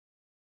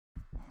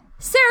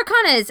Sarah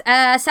Connors,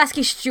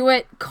 Saskia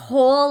Stewart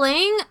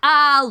calling,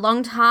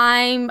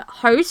 long-time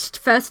host,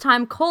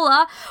 first-time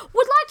caller.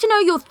 Would like to know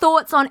your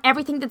thoughts on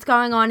everything that's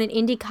going on in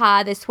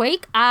IndyCar this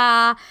week.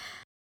 I'll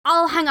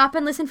hang up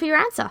and listen for your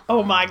answer.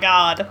 Oh my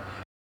god.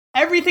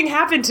 Everything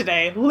happened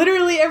today.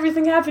 Literally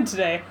everything happened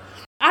today.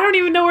 I don't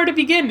even know where to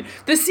begin.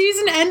 The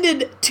season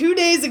ended 2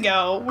 days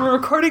ago. We're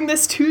recording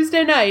this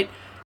Tuesday night,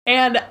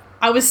 and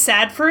I was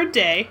sad for a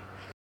day,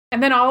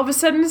 and then all of a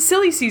sudden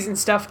silly season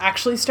stuff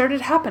actually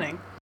started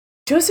happening.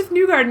 Joseph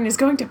Newgarden is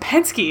going to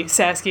Penske,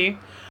 Sasky.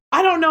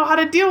 I don't know how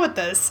to deal with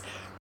this.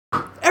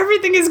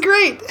 Everything is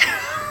great.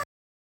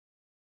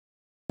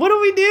 What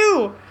do we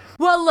do?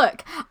 Well,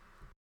 look,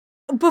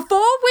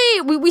 before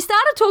we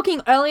started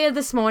talking earlier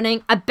this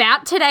morning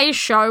about today's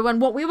show and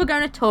what we were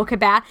going to talk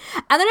about,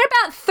 and then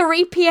at about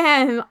 3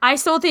 p.m. I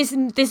saw this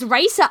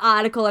racer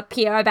article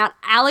appear about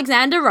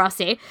Alexander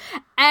Rossi,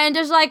 and it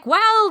was like,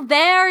 well,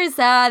 there's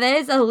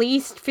at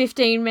least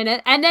 15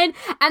 minutes, and then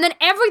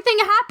everything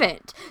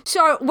happened.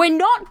 So we're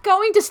not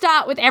going to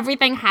start with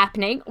everything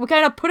happening. We're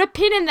going to put a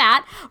pin in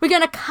that. We're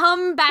going to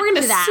come back to that.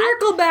 We're going to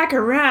circle back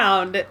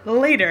around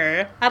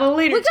later, at a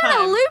later time. We're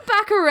going to loop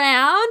back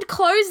around,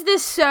 close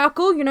this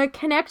circle,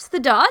 connect the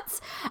dots.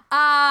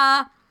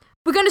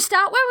 We're going to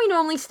start where we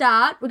normally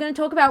start. We're going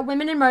to talk about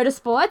women in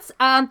motorsports.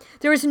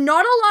 There is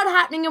not a lot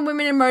happening in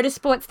women in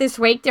motorsports this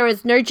week. There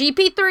is no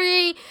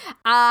GP3.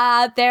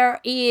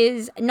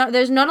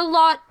 There's not a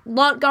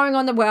lot going on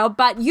in the world,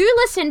 but you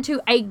listened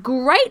to a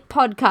great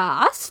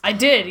podcast. I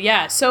did,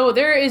 yeah. So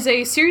there is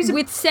a series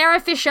with Sarah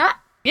Fisher.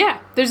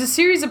 Yeah, there's a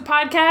series of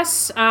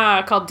podcasts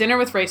called Dinner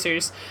with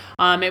Racers.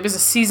 It was a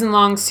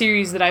season-long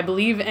series that I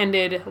believe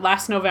ended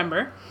last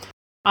November.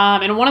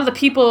 And one of the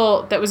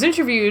people that was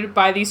interviewed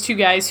by these two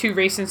guys who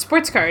race in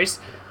sports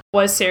cars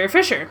was Sarah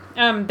Fisher.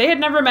 They had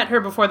never met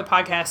her before the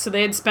podcast, so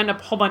they had spent a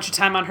whole bunch of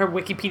time on her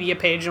Wikipedia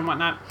page and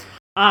whatnot.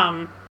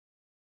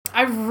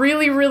 I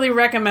really, really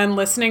recommend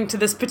listening to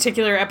this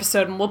particular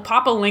episode, and we'll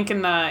pop a link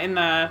in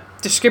the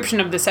description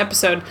of this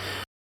episode.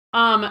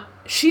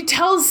 She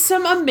tells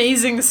some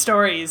amazing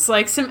stories,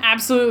 like some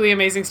absolutely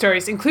amazing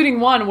stories,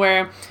 including one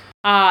where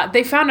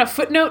they found a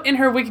footnote in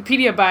her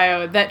Wikipedia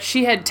bio that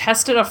she had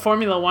tested a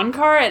Formula One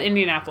car at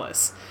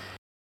Indianapolis.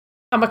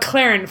 A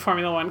McLaren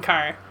Formula One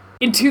car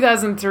in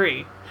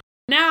 2003.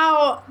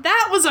 Now,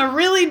 that was a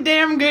really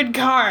damn good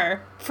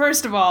car,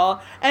 first of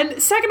all.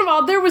 And second of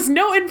all, there was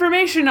no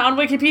information on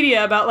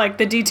Wikipedia about,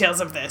 the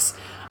details of this.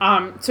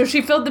 So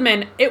she filled them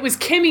in. It was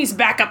Kimi's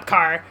backup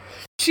car.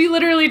 She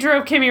literally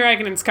drove Kimi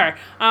Räikkönen's car.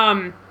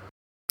 And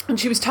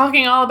she was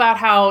talking all about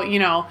how,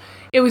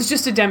 it was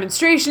just a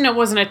demonstration, it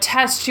wasn't a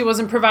test, she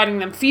wasn't providing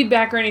them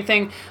feedback or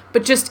anything,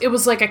 but just, it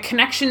was like a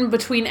connection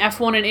between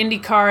F1 and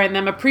IndyCar and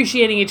them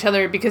appreciating each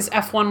other because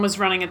F1 was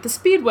running at the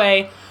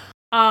Speedway.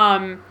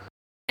 And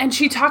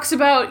she talks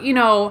about,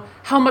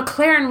 how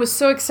McLaren was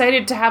so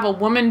excited to have a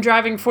woman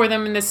driving for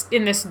them in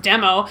this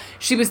demo.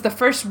 She was the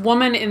first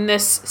woman in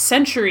this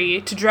century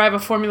to drive a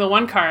Formula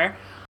One car.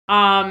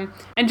 And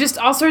just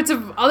all sorts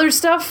of other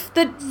stuff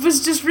that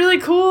was just really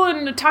cool,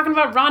 and talking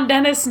about Ron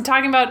Dennis and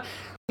talking about,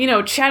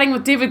 chatting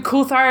with David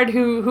Coulthard,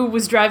 who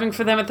was driving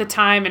for them at the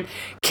time, and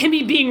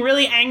Kimi being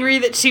really angry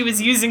that she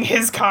was using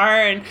his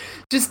car, and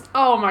just,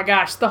 oh my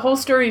gosh, the whole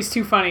story is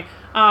too funny.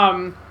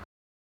 And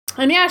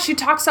yeah, she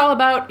talks all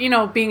about,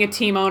 being a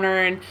team owner,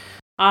 and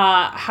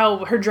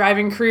how her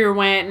driving career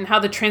went, and how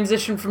the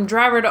transition from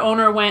driver to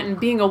owner went, and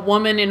being a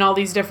woman in all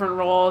these different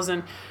roles,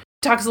 and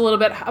talks a little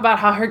bit about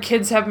how her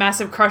kids have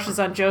massive crushes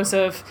on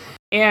Joseph,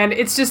 and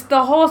it's just,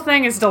 the whole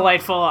thing is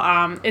delightful.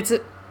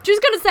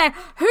 Just gonna say,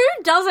 who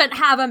doesn't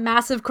have a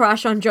massive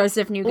crush on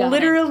Joseph Newgarden?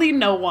 Literally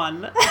no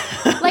one.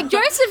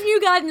 Joseph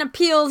Newgarden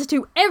appeals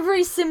to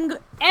every single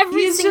demographic.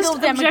 He's just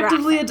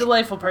objectively a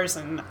delightful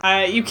person.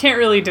 You can't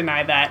really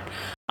deny that.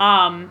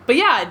 But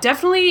yeah,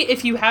 definitely,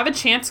 if you have a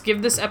chance,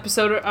 give this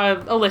episode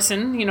a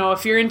listen.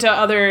 If you're into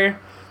other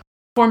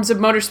forms of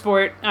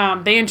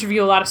motorsport, they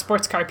interview a lot of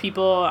sports car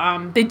people.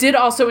 They did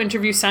also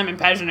interview Simon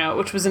Pagenaud,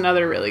 which was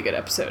another really good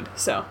episode.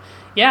 So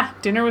yeah,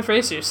 Dinner with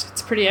Racers.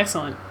 It's pretty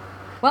excellent.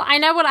 Well, I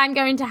know what I'm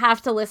going to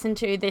have to listen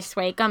to this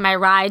week on my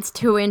rides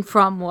to and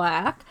from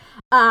work.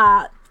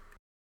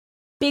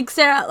 Big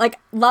Sarah,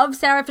 love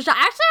Sarah Fisher.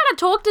 I actually had to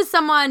talk to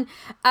someone,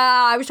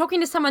 I was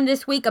talking to someone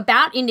this week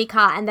about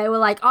IndyCar, and they were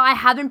like, oh, I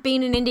haven't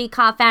been an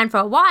IndyCar fan for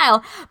a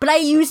while, but I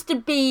used to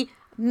be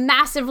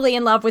massively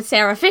in love with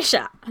Sarah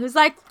Fisher. I was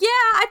like, yeah,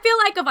 I feel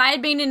like if I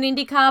had been an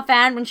IndyCar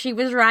fan when she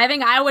was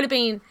driving, I would have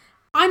been...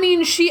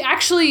 she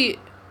actually...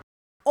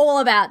 all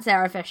about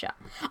Sarah Fisher.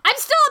 I'm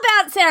still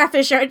about Sarah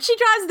Fisher, and she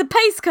drives the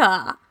pace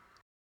car.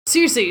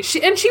 Seriously,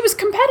 she was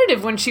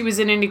competitive when she was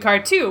in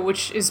IndyCar too,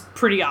 which is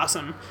pretty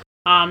awesome.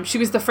 She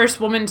was the first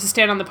woman to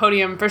stand on the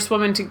podium, first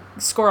woman to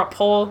score a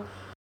pole.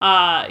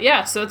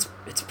 Yeah, so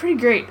it's pretty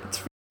great. It's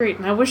pretty great,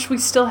 and I wish we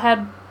still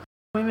had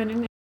women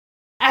in it.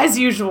 As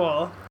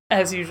usual.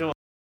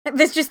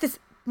 There's just this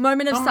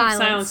moment of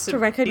silence to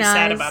recognize. Be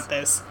sad about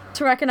this.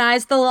 To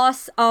recognize the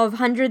loss of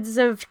hundreds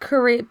of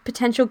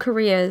potential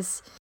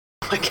careers.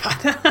 Oh my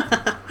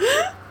god.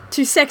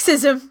 To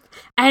sexism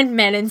and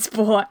men in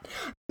sport.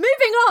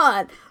 Moving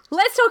on.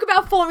 Let's talk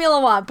about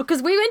Formula One,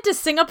 because we went to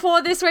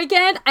Singapore this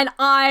weekend, and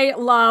I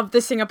love the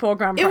Singapore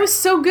Grand Prix. It was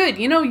so good.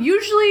 You know,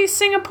 usually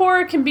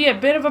Singapore can be a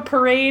bit of a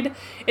parade.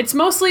 It's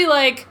mostly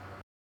like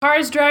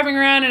cars driving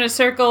around in a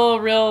circle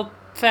real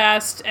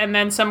fast, and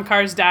then some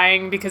cars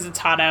dying because it's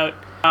hot out.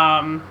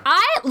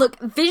 Look,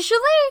 visually,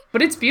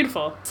 but it's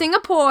beautiful.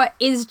 Singapore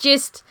is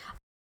just...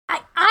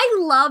 I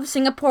love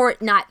Singapore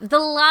at night. The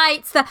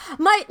lights,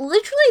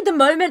 literally the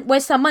moment where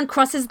someone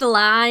crosses the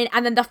line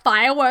and then the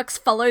fireworks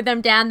follow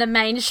them down the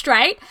main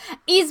straight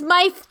is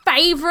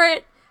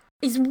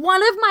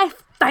one of my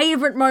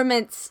favorite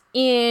moments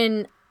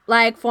in,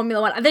 like,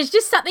 Formula One. There's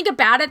just something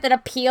about it that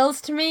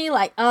appeals to me,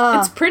 like,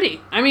 It's pretty.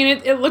 I mean,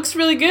 it looks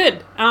really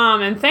good.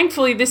 And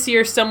thankfully this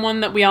year someone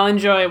that we all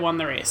enjoy won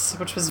the race,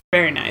 which was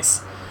very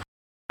nice.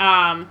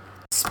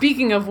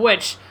 Speaking of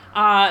which...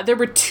 there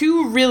were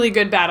 2 really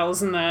good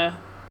battles in the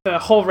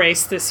whole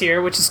race this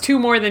year, which is 2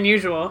 more than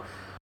usual.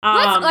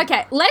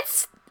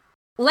 Let's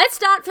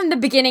start from the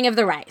beginning of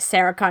the race,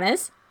 Sarah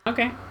Connors.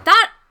 Okay.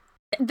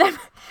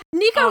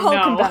 Nico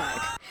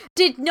Hülkenberg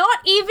did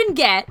not even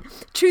get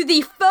to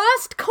the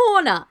first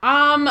corner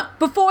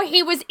before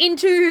he was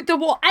into the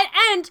wall.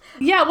 And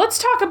yeah, let's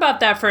talk about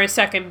that for a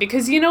second,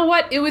 because you know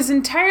what? It was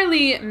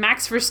entirely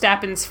Max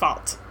Verstappen's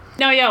fault.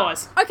 No, yeah, it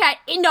was. Okay,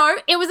 no,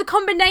 it was a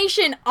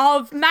combination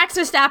of Max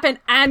Verstappen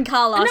and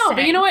Carlos Sainz. No,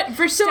 but you know what?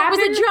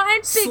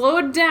 Verstappen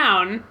slowed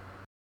down,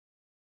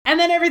 and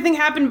then everything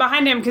happened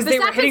behind him because they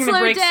were hitting the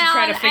brakes to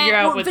try to figure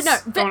out what's going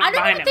on behind him. I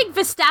don't even think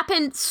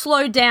Verstappen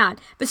slowed down.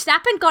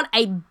 Verstappen got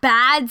a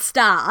bad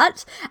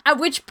start, at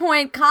which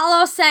point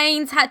Carlos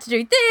Sainz had to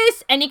do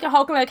this, and Nico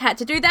Hülkenberg had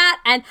to do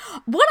that. And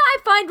what I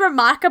find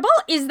remarkable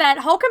is that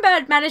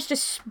Hülkenberg managed to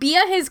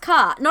spear his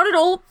car, not at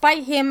all by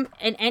him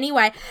in any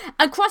way,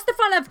 across the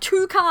front of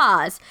 2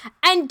 cars,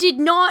 and did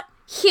not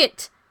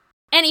hit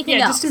anything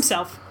else. Yeah, just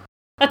himself.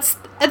 That's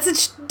a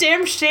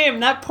damn shame.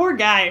 That poor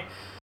guy.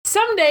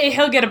 Someday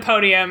he'll get a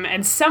podium,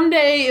 and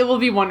someday it will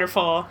be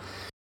wonderful.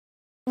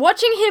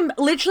 Watching him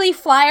literally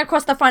fly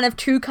across the front of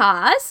 2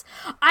 cars,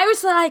 I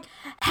was like,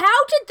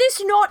 how did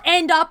this not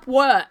end up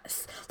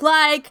worse?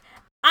 Like,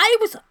 I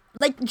was,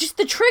 like, just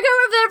the trigger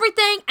of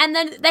everything, and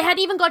then they had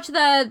even got to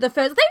the first,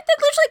 they've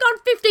literally gone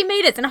 50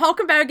 meters, and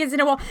Hülkenberg is in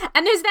a wall,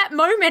 and there's that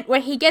moment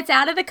where he gets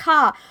out of the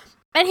car,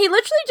 and he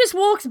literally just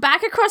walks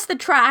back across the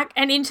track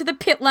and into the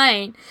pit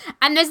lane.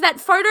 And there's that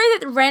photo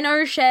that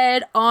Renault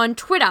shared on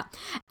Twitter.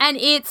 And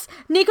it's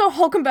Nico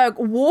Hülkenberg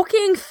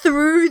walking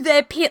through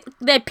their pit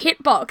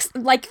box,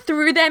 like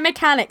through their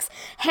mechanics.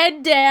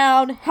 Head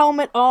down,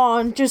 helmet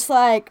on, just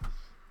like...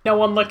 No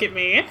one look at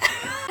me.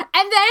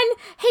 And then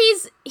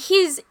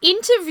his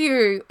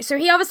interview, so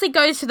he obviously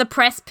goes to the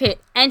press pit,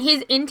 and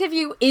his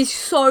interview is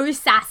so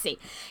sassy.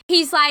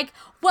 He's like...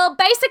 Well,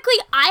 basically,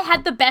 I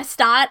had the best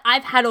start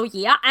I've had all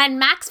year, and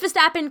Max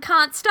Verstappen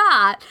can't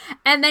start,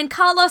 and then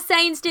Carlos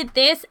Sainz did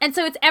this, and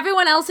so it's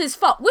everyone else's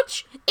fault,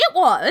 which it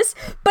was,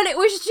 but it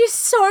was just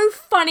so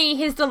funny,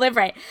 his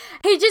delivery.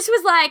 He just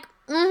was like,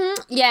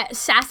 yeah,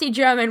 sassy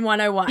German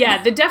 101.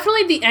 Yeah,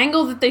 definitely the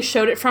angle that they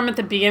showed it from at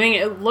the beginning,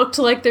 it looked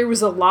like there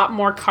was a lot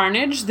more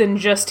carnage than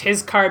just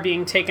his car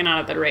being taken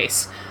out of the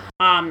race.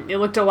 It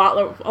looked a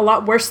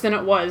lot worse than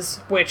it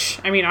was, which,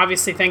 I mean,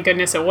 obviously, thank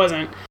goodness it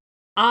wasn't.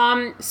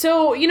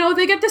 So, you know,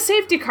 they get the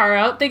safety car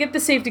out,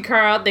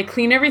 they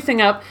clean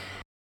everything up,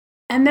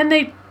 and then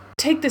they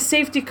take the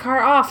safety car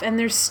off, and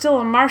there's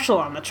still a marshal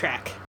on the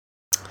track.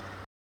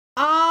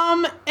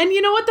 And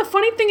you know what, the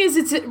funny thing is,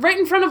 it's right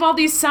in front of all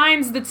these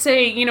signs that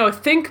say, you know,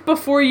 think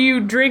before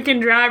you drink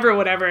and drive or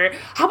whatever.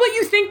 How about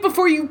you think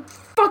before you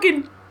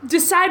fucking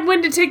decide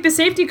when to take the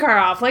safety car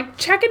off? Like,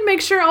 check and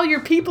make sure all your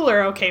people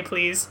are okay,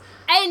 please.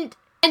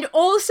 And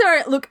also,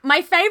 look,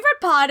 my favorite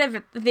part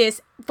of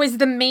this was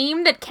the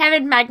meme that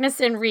Kevin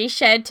Magnussen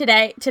reshared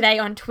today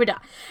on Twitter.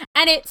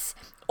 And it's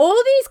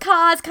all these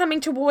cars coming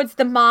towards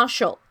the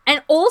marshal.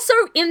 And also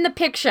in the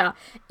picture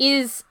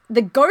is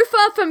the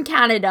gopher from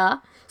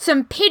Canada,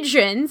 some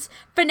pigeons,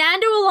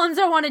 Fernando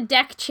Alonso on a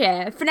deck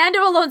chair, Fernando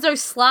Alonso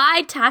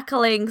slide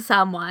tackling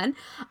someone,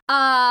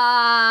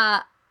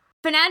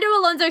 Fernando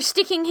Alonso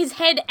sticking his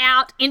head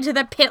out into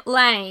the pit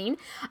lane,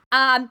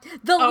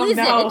 lizard.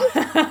 No.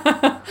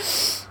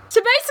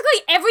 So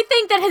basically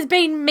everything that has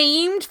been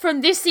memed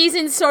from this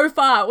season so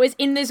far was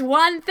in this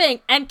one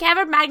thing, and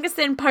Kevin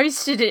Magnussen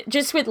posted it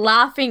just with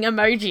laughing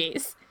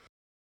emojis.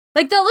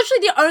 Like,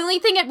 literally the only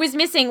thing it was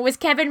missing was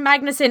Kevin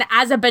Magnussen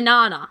as a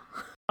banana.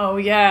 Oh,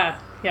 yeah.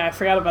 Yeah, I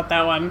forgot about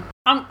that one.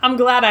 I'm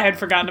glad I had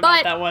forgotten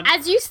about that one.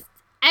 As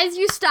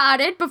you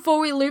started, before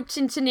we looped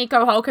into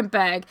Nico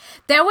Hülkenberg,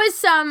 there was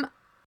some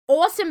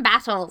awesome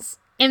battles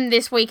in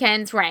this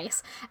weekend's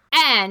race.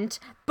 And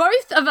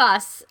both of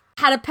us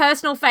had a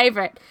personal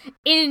favorite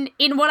in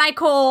what I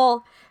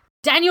call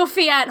Daniel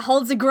Fiat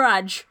Holds a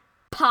Grudge,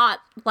 part,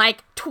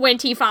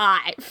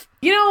 25.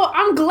 You know,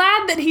 I'm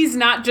glad that he's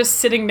not just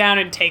sitting down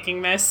and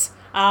taking this.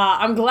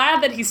 I'm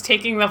glad that he's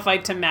taking the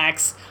fight to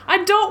Max.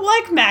 I don't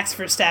like Max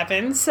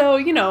Verstappen, so,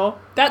 you know,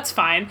 that's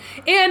fine.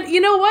 And you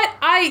know what?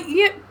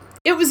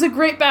 It was a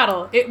great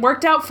battle. It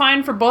worked out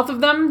fine for both of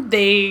them.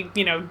 They,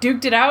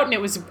 duked it out, and it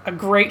was a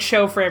great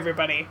show for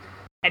everybody.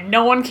 And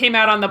no one came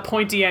out on the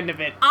pointy end of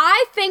it.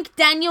 I think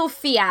Daniel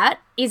Fiat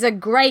is a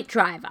great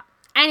driver.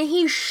 And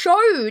he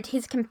showed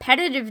his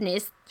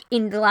competitiveness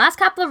in the last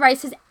couple of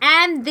races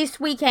and this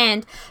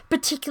weekend,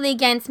 particularly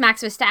against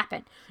Max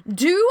Verstappen.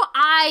 Do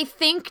I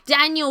think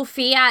Daniel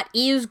Fiat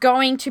is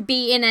going to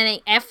be in an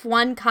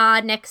F1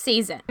 car next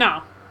season?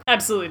 No,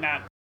 absolutely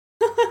not.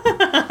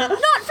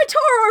 Not for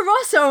Toro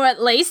Rosso,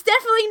 at least.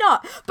 Definitely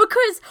not.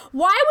 Because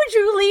why would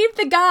you leave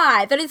the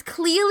guy that is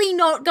clearly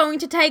not going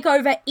to take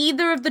over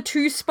either of the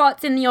two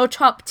spots in your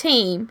top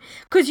team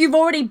because you've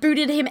already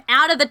booted him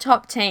out of the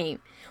top team?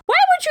 Why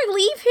would you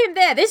leave him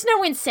there? There's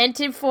no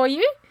incentive for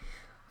you.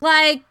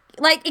 Like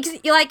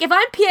if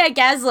I'm Pierre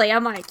Gasly,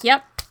 I'm like,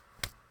 yep.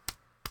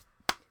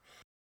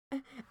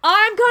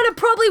 I'm going to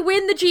probably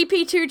win the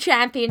GP2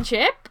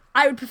 championship.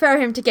 I would prefer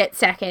him to get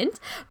second,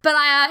 but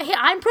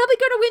I'm probably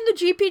going to win the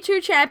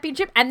GP2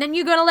 championship, and then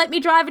you're going to let me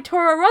drive a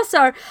Toro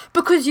Rosso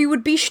because you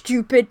would be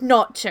stupid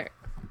not to.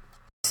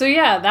 So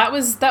yeah, that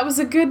was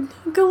a good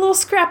little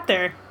scrap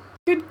there.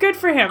 Good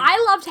for him.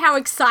 I loved how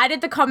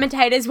excited the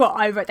commentators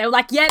were over it. They were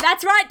like, yeah,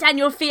 that's right,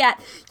 Daniel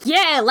Fiat.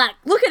 Yeah, like,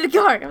 look at it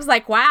go. I was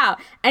like, wow.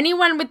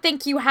 Anyone would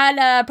think you had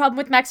a problem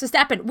with Max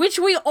Verstappen, which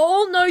we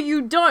all know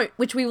you don't,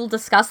 which we will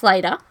discuss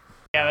later.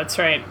 Yeah, that's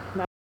right.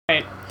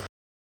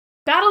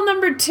 Battle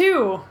number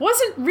 2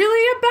 wasn't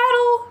really a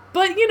battle,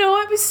 but,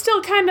 it was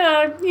still kind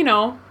of,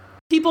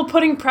 people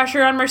putting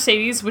pressure on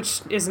Mercedes,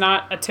 which is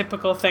not a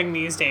typical thing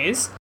these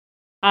days.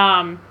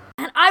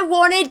 And I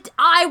wanted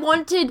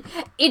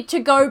it to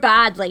go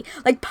badly.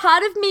 Like,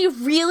 part of me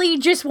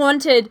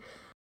wanted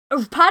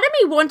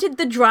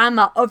the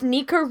drama of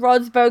Nico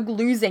Rosberg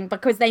losing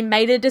because they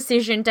made a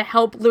decision to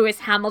help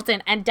Lewis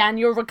Hamilton and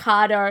Daniel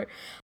Ricciardo,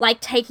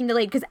 taking the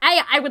lead. Because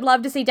A, I would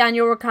love to see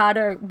Daniel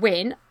Ricciardo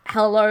win.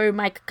 Hello,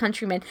 my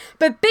countrymen.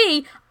 But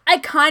B, I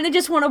kind of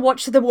just want to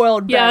watch the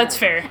world burn. Yeah, that's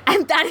fair.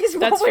 And that is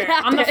what would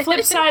happen. On the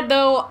flip side,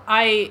 though,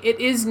 it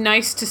is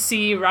nice to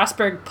see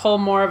Rosberg pull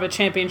more of a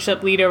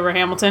championship lead over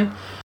Hamilton.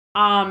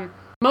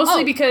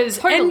 Mostly because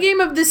totally.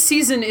 Endgame of this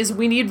season is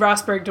we need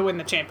Rosberg to win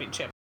the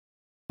championship.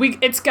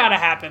 It's gotta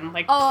happen.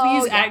 Please,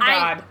 yeah,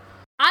 God.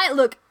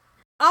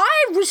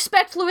 I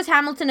respect Lewis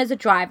Hamilton as a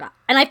driver.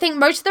 And I think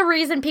most of the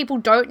reason people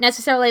don't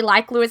necessarily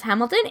like Lewis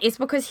Hamilton is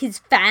because his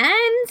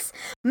fans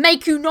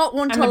make you not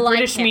want to like him. And the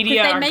British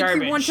media are make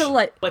garbage. You want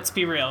to Let's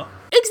be real.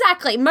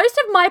 Exactly. Most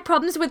of my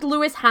problems with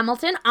Lewis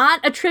Hamilton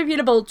aren't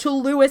attributable to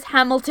Lewis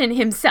Hamilton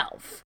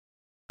himself.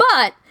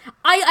 But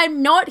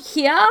I'm not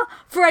here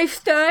for a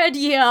third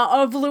year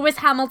of Lewis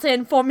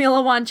Hamilton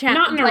Formula One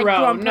champion. Not in a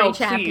row. Grand Prix No,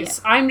 champion.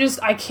 please.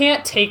 I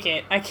can't take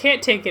it. I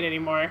can't take it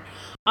anymore.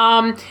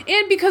 And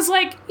because,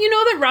 that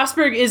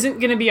Rosberg isn't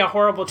going to be a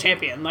horrible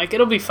champion.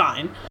 It'll be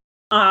fine.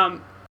 And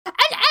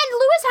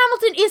Lewis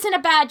Hamilton isn't a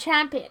bad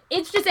champion.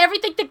 It's just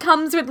everything that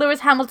comes with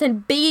Lewis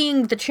Hamilton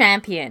being the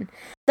champion.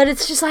 That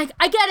it's just I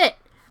get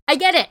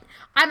it.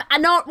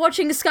 I'm not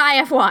watching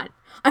Sky F1.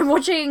 I'm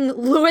watching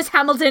Lewis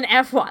Hamilton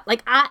F1.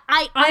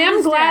 I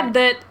am glad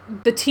that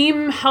the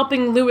team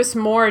helping Lewis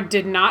more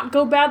did not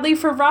go badly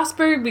for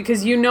Rosberg,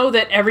 because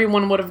that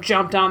everyone would have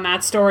jumped on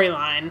that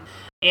storyline,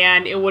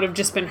 and it would have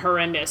just been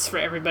horrendous for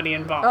everybody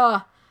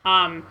involved.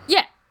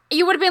 Yeah,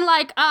 you would have been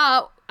like,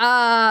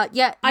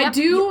 yeah.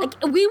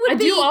 We'd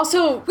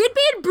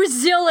be in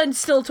Brazil and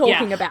still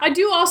talking about it. I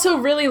do also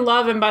really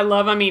love, and by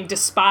love I mean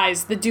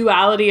despise, the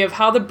duality of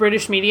how the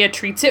British media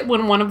treats it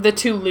when one of the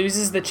two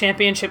loses the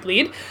championship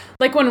lead.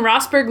 When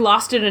Rosberg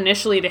lost it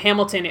initially to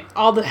Hamilton,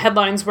 all the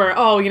headlines were,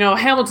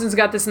 Hamilton's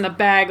got this in the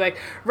bag,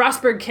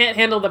 Rosberg can't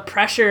handle the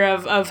pressure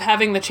of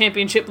having the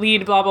championship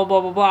lead, blah, blah,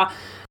 blah, blah, blah.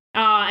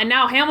 And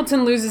now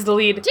Hamilton loses the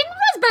lead. Didn't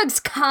Rosberg's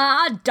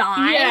car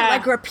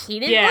die,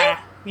 repeatedly?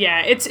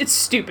 Yeah, it's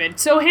stupid.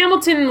 So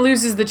Hamilton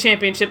loses the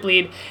championship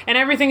lead, and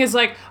everything is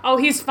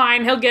he's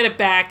fine, he'll get it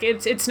back.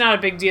 It's not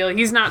a big deal.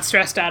 He's not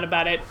stressed out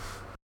about it.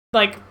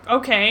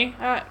 Okay,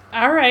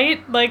 all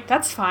right,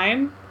 that's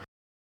fine.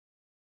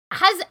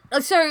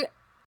 So,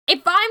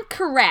 if I'm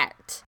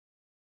correct,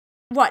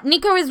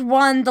 Nico has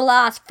won the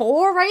last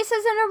 4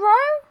 races in a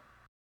row?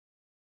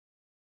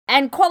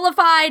 And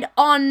qualified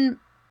on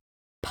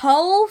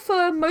pole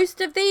for most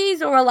of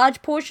these, or a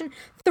large portion,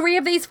 3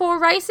 of these 4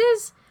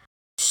 races?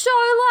 So,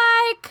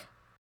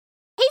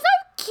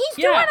 he's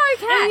doing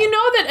okay. And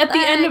that at the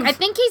end of... I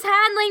think he's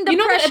handling the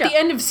pressure. That at the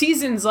end of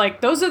seasons,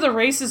 those are the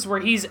races where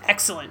he's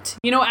excellent.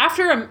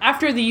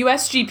 After the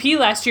USGP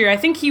last year, I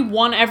think he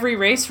won every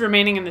race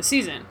remaining in the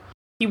season.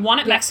 He won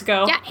at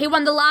Mexico. Yeah, he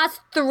won the last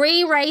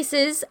 3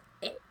 races,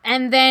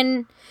 and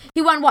then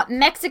he won,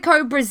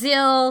 Mexico,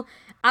 Brazil,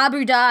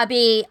 Abu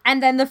Dhabi,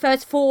 and then the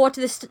first 4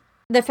 to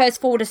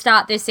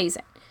start this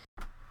season.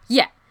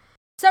 Yeah.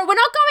 So we're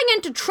not going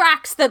into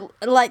tracks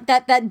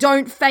that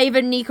don't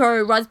favor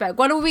Nico Rosberg.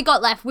 What have we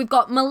got left? We've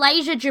got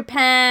Malaysia,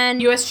 Japan,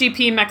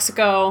 USGP,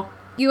 Mexico,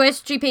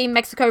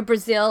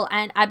 Brazil,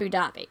 and Abu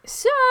Dhabi.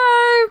 So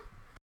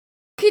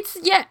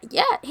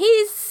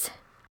he's.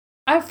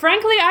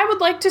 Frankly, I would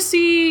like to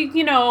see,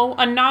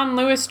 a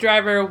non-Lewis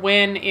driver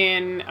win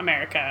in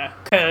America,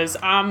 because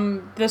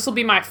this will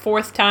be my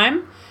 4th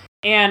time,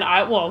 and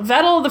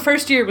Vettel the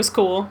first year was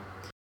cool.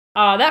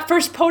 That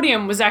first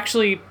podium was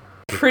actually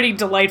pretty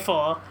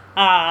delightful.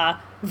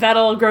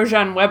 Vettel,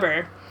 Grosjean,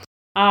 Weber.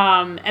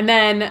 And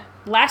then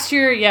last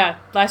year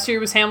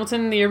was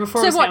Hamilton. The year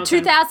before was Hamilton.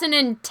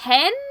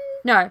 2010?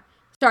 No.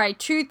 Sorry,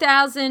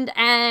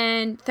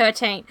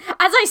 2013. As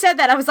I said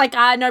that, I was like,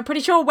 no,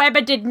 pretty sure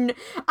Weber didn't.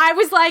 I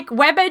was like,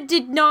 Weber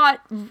did not,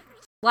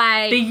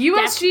 like... The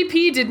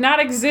USGP did not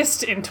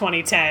exist in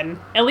 2010.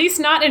 At least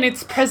not in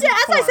its present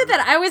form. I said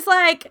that, I was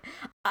like,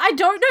 I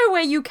don't know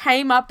where you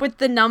came up with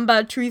the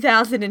number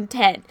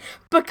 2010.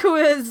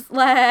 Because,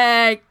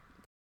 like...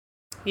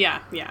 Yeah.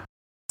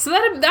 So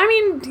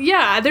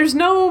there's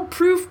no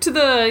proof to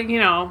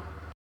the,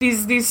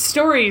 these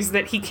stories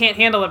that he can't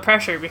handle the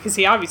pressure, because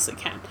he obviously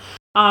can.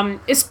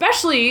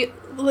 Especially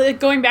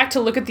going back to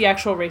look at the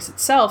actual race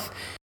itself,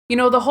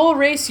 the whole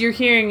race you're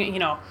hearing,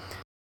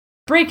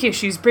 brake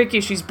issues.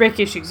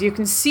 You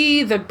can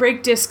see the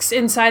brake discs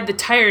inside the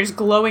tires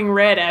glowing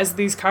red as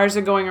these cars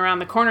are going around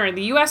the corner.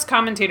 The US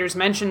commentators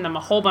mentioned them a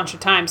whole bunch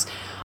of times.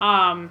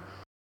 And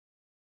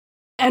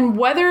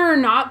whether or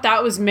not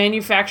that was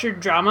manufactured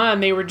drama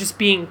and they were just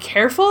being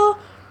careful,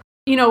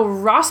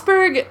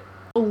 Rosberg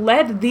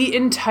led the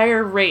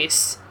entire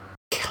race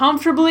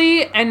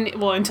comfortably and,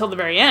 until the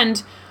very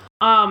end,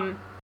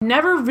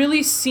 never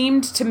really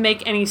seemed to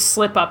make any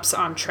slip-ups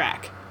on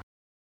track.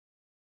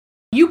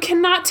 You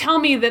cannot tell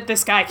me that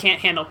this guy can't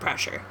handle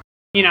pressure,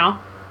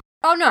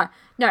 Oh, no.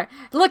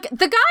 Look,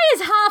 the guy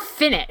is half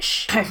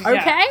Finnish, okay?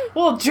 Yeah.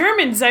 Well,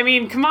 Germans,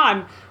 come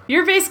on.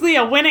 You're basically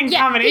a winning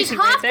combination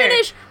right there.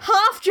 He's half Finnish,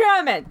 half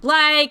German.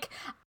 Like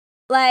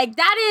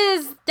that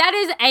is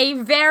a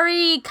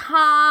very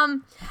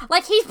calm...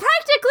 Like, he's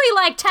practically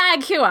like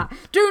Tag Heuer.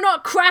 Do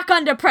not crack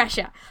under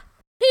pressure.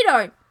 He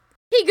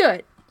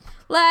good.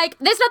 Like,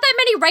 there's not that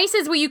many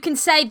races where you can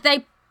say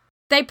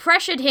they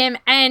pressured him,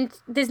 and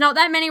there's not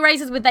that many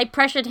races where they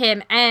pressured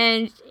him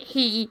and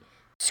he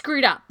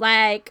screwed up.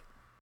 Like...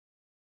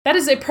 That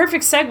is a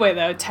perfect segue,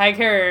 though, Tag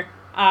Heuer.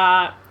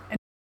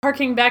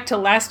 Harking back to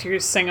last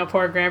year's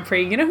Singapore Grand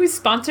Prix, you know who's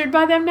sponsored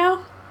by them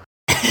now?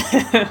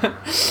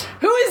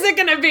 Who is it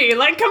gonna be?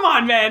 Like, come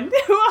on, man.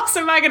 Who else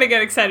am I gonna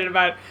get excited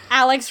about?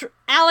 Alex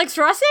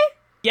Rossi?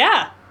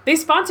 Yeah, they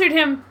sponsored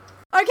him.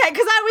 Okay,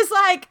 because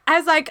I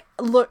was like,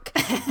 look,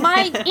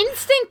 my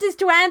instinct is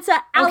to answer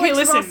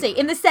Alex Rossi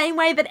in the same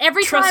way that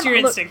every Trust time...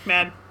 your instinct,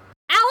 man.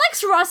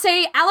 Alex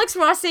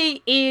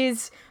Rossi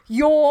is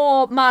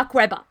your Mark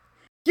Webber.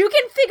 You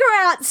can figure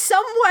out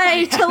some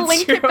way to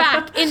link it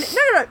back. In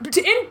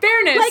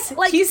fairness,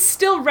 he's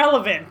still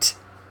relevant.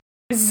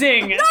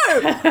 Zing. No!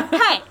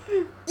 Hey!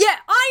 Yeah,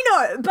 I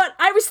know, but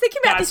I was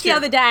thinking about this the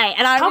other day,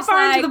 and I was like...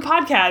 How far into the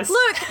podcast?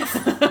 Look,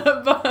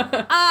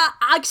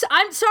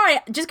 I'm sorry,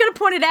 just gonna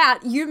point it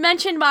out, you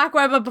mentioned Mark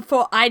Webber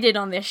before I did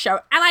on this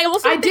show, and I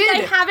also think I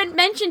haven't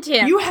mentioned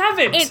him. You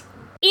haven't!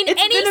 In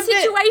any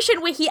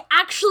situation where he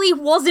actually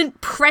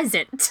wasn't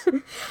present.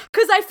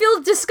 Because I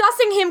feel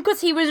discussing him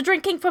because he was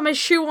drinking from a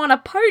shoe on a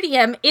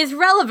podium is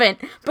relevant,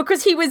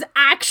 because he was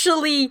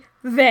actually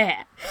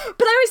there.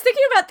 But I was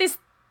thinking about this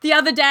the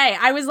other day.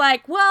 I was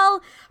like,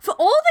 well, for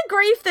all the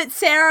grief that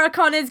Sarah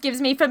Connors gives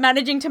me for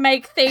managing to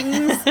make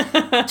things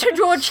to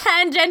draw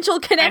tangential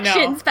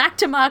connections back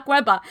to Mark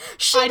Webber,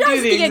 she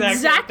does the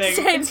exact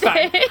same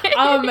thing.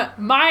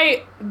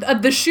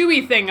 The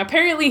shoey thing,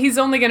 apparently he's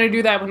only going to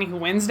do that when he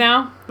wins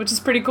now, which is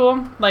pretty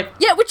cool. Like,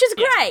 yeah, which is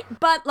great,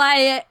 but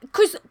like,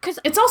 cause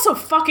it's also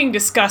fucking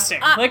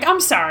disgusting.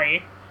 I'm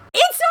sorry.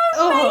 It's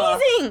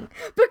amazing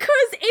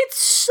because it's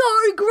so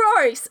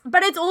gross,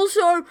 but it's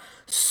also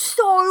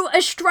so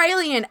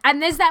Australian.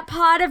 And there's that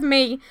part of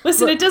me.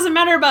 Listen, it doesn't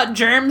matter about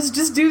germs.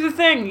 Just do the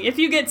thing. If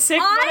you get sick,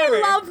 whatever. I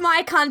love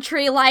my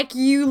country like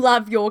you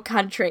love your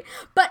country.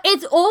 But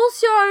it's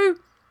also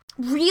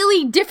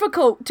really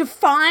difficult to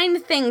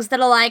find things that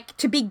are like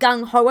to be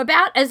gung-ho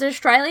about as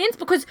Australians,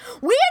 because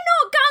we are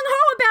not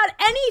gung-ho about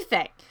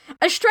anything.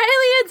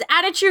 Australians'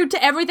 attitude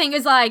to everything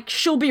is like,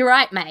 she'll be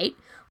right, mate.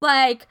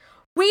 Like...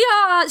 We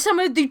are some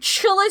of the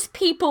chillest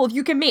people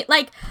you can meet.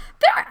 Like,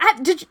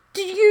 did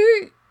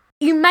you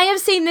may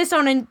have seen this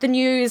on the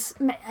news,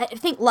 I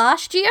think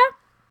last year?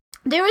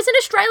 There was an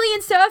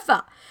Australian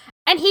surfer,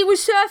 and he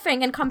was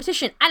surfing in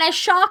competition, and a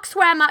shark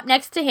swam up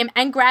next to him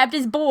and grabbed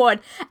his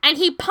board, and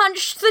he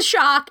punched the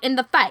shark in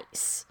the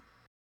face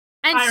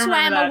and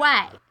swam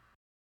away.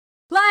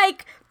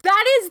 Like,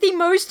 that is the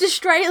most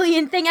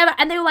Australian thing ever.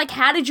 And they were like,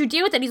 how did you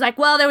deal with it? He's like,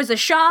 well, there was a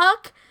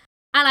shark,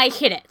 and I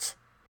hit it.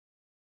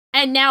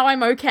 And now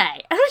I'm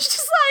okay. And I was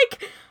just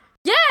like,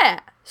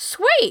 yeah,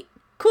 sweet.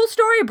 Cool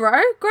story,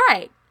 bro.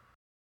 Great.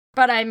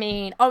 But I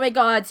mean, oh my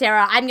God,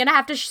 Sarah, I'm going to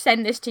have to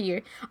send this to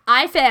you.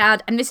 I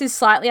found, and this is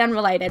slightly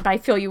unrelated, but I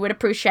feel you would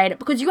appreciate it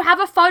because you have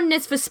a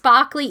fondness for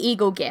sparkly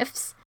eagle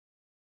gifts.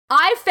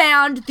 I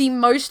found the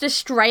most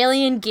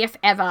Australian gif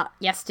ever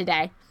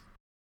yesterday.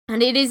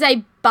 And it is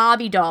a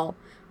Barbie doll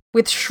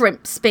with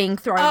shrimps being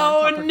thrown on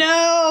top of it. Oh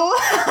no!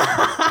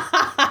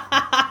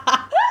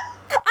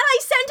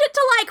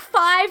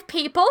 5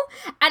 people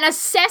and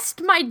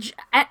assessed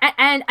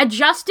and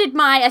adjusted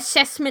my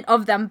assessment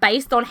of them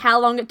based on how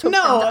long it took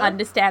them to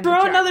understand the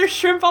joke. Throw another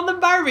shrimp on the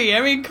Barbie.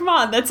 I mean, come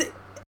on, that's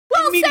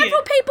immediate.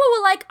 Several people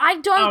were like, I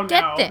don't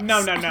get this. No.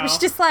 It was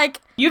just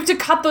like... You have to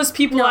cut those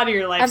people out of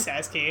your life,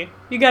 Saskia.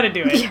 You gotta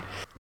do it. Yeah.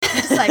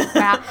 Just like,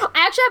 wow.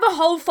 I actually have a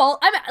whole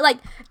folder.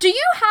 Do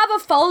you have a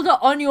folder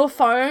on your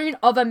phone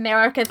of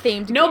America-themed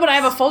gifts? No, but I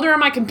have a folder on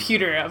my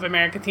computer of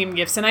America-themed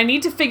gifts, and I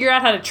need to figure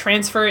out how to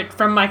transfer it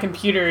from my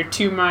computer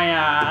to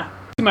my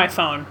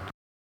phone.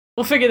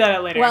 We'll figure that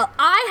out later. Well,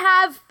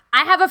 I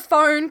have a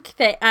phone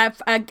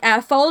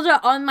a folder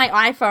on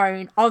my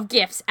iPhone of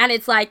gifts, and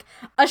it's like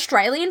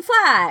Australian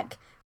flag,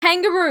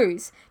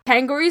 kangaroos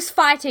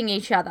fighting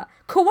each other,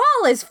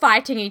 koalas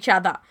fighting each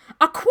other,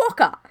 a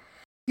quokka,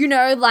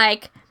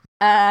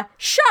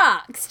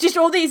 sharks, just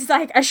all these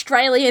like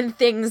Australian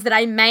things that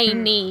I may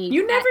need.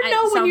 You never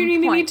know when you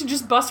need to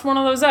just bust one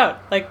of those out.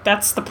 Like,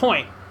 that's the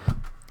point.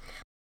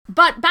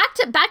 But back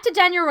to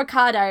Daniel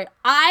Ricciardo,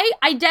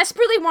 I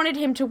desperately wanted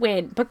him to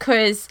win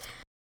because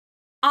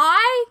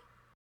I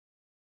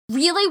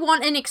really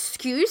want an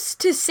excuse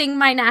to sing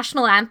my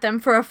national anthem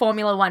for a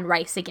Formula One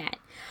race again.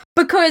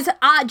 Because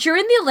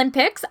during the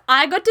Olympics,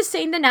 I got to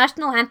sing the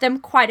national anthem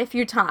quite a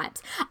few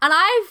times. And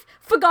I've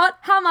forgot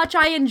how much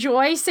I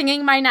enjoy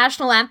singing my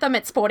national anthem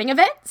at sporting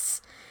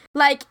events.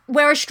 Like,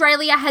 where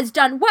Australia has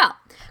done well.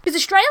 Because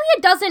Australia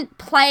doesn't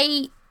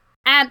play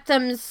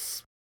anthems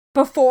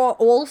before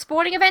all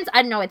sporting events.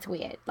 I know it's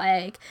weird.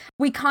 Like,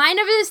 we kind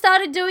of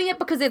started doing it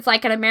because it's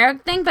like an American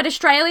thing, but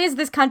Australia is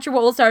this country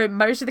where also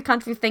most of the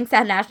country thinks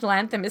our national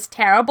anthem is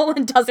terrible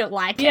and doesn't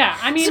like it. Yeah,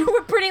 I mean... So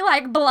we're pretty,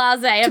 like, blasé about the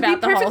whole thing. To be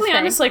perfectly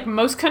honest, like,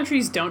 most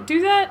countries don't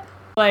do that.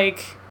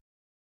 Like,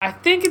 I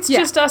think it's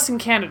just us in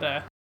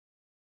Canada.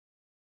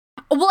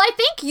 Well, I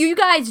think you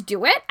guys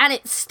do it, and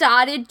it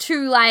started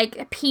to,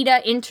 like,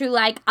 peter into,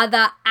 like,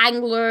 other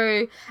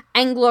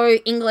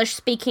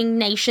Anglo-English-speaking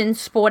nation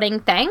sporting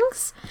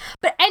things.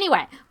 But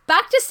anyway,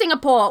 back to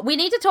Singapore. We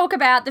need to talk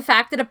about the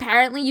fact that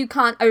apparently you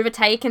can't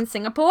overtake in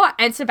Singapore,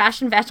 and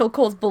Sebastian Vettel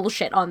calls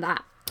bullshit on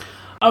that.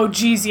 Oh,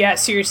 geez, yeah,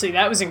 seriously,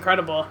 that was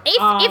incredible.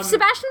 If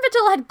Sebastian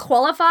Vettel had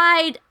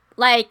qualified,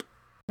 like,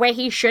 where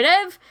he should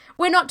have,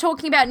 we're not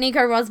talking about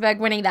Nico Rosberg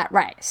winning that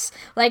race.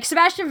 Like,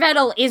 Sebastian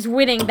Vettel is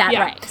winning that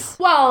race.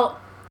 Well,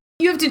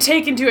 you have to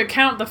take into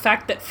account the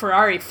fact that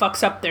Ferrari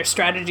fucks up their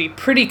strategy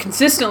pretty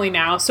consistently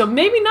now, so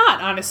maybe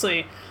not,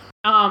 honestly.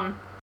 No,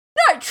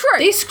 true.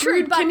 They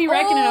screwed Kimi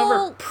Räikkönen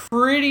over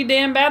pretty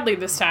damn badly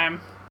this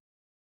time.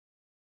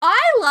 I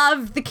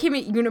love the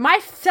Kimi,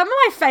 some of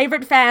my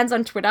favorite fans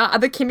on Twitter are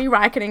the Kimi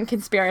Räikkönen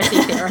conspiracy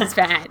theorist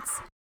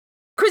fans.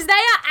 Because they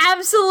are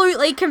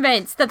absolutely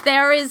convinced that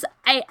there is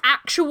an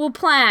actual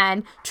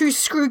plan to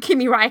screw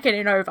Kimi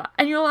Räikkönen over.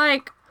 And you're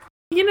like...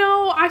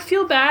 I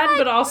feel bad,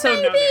 but also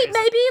maybe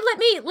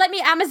let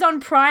me Amazon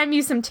Prime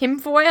you some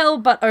tinfoil,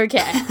 but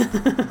okay.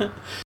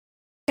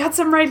 Got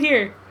some right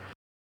here.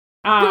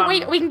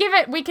 We can give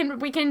it, we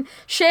can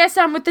share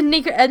some with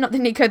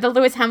the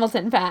Lewis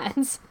Hamilton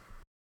fans.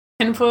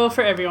 Tinfoil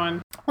for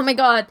everyone. Oh my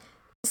god.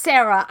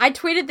 Sarah, I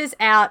tweeted this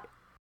out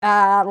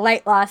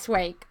late last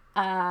week.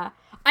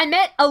 I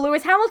met a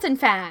Lewis Hamilton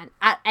fan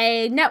at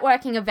a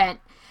networking event,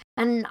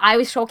 and I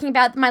was talking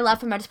about my love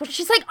for motorsport.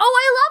 She's like,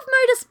 "Oh,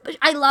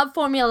 I love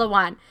Formula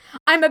One.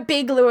 I'm a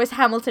big Lewis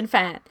Hamilton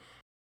fan."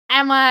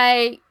 And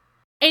my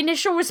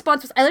initial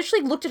response was, I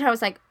literally looked at her. I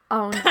was like,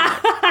 "Oh no!"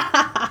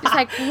 She's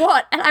like,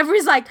 "What?" And I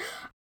was like,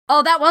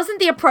 "Oh, that wasn't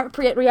the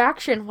appropriate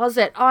reaction, was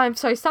it? Oh, I'm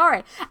so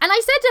sorry." And I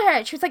said to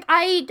her, she was like,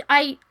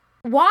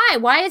 "Why?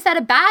 Why is that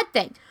a bad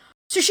thing?"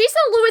 So she's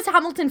a Lewis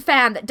Hamilton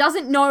fan that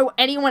doesn't know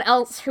anyone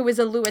else who is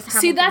a Lewis Hamilton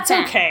fan. See, that's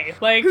okay.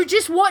 Like, who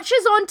just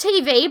watches on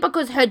TV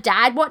because her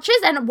dad watches,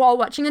 and while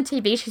watching the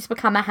TV, she's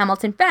become a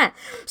Hamilton fan.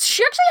 So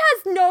she actually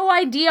has no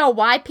idea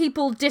why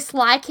people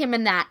dislike him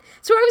and that.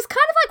 So I was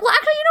kind of like, well,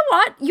 actually, you know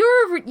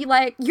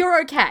what? You're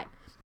okay.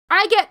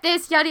 I get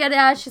this, yada, yada,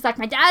 yada. She's like,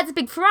 my dad's a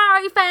big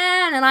Ferrari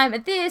fan, and I'm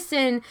at this,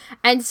 and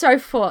so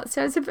forth.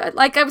 So it's a bit,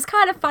 like, it was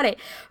kind of funny.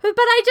 But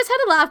I just had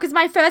to laugh because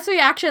my first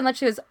reaction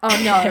literally was,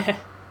 oh no.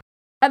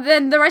 And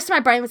then the rest of my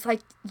brain was like,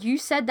 you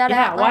said that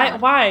out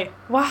loud. Why?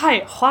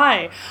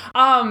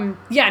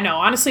 Yeah, no,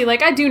 honestly,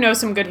 like, I do know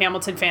some good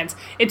Hamilton fans.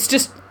 It's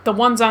just the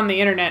ones on the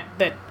internet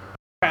that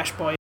trash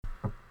boys.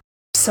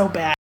 So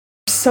bad.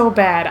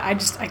 I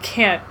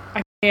can't.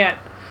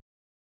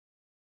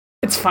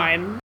 It's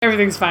fine.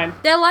 Everything's fine.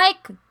 They're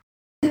like,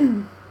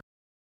 I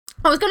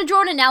was going to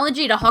draw an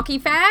analogy to hockey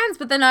fans,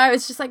 but then I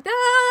was just like,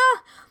 I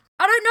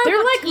don't know.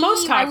 They're like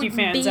most hockey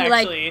fans,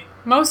 actually.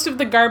 Like, most of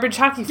the garbage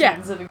hockey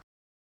fans that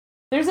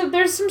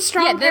There's some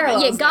strong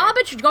parallels.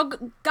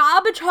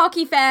 Garbage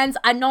hockey fans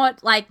are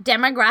not like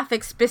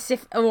demographic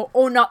specific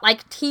or not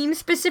like team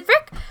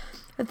specific.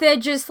 They're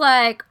just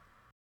like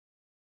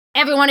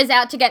everyone is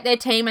out to get their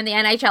team, and the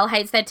NHL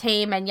hates their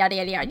team, and yada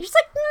yada yada. You're just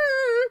like,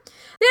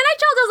 the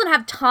NHL doesn't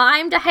have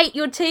time to hate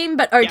your team,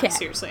 but okay. Yeah,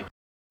 seriously.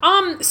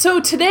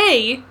 So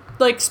today,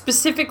 like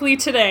specifically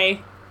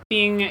today,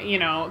 being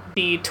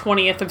the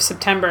 20th of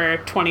September,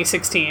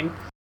 2016.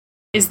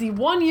 is the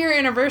 1-year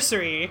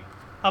anniversary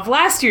of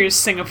last year's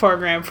Singapore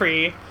Grand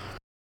Prix.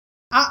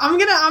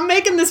 I'm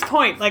making this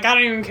point. Like, I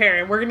don't even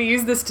care. We're gonna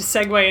use this to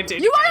segue into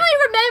IndyCar. You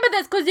only remember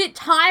this because it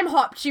time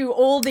hopped you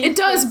all these. It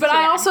does, but today.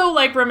 I also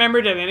like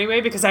remembered it anyway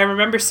because I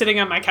remember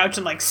sitting on my couch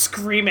and like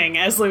screaming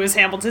as Lewis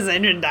Hamilton's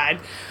engine died.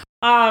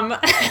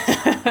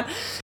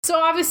 So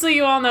obviously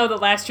you all know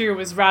that last year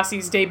was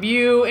Rossi's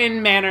debut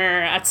in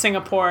Manor at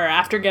Singapore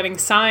after getting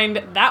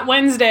signed that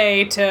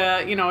Wednesday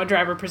to, a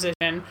driver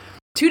position.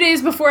 2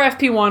 days before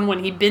FP1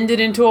 when he binned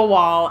it into a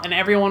wall and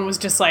everyone was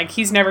just like,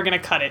 he's never gonna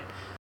cut it.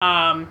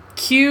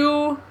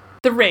 Cue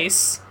the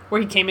race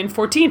where he came in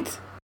 14th.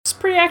 It's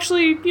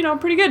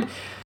pretty good.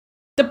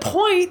 The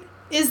point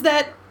is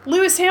that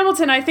Lewis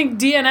Hamilton, I think,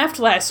 DNF'd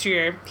last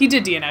year. He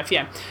did DNF,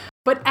 yeah.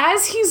 But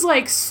as he's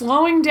like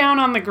slowing down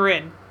on the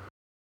grid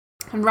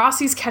and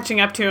Rossi's catching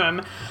up to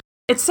him,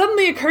 it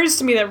suddenly occurs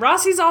to me that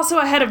Rossi's also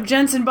ahead of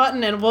Jenson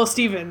Button and Will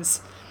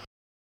Stevens.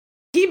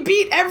 He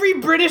beat every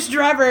British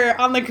driver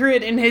on the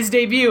grid in his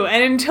debut,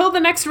 and until the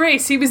next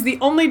race, he was the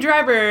only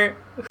driver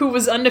who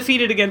was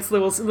undefeated against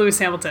Lewis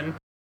Hamilton.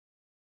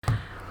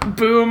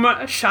 Boom,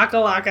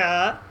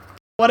 shakalaka.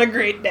 What a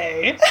great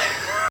day.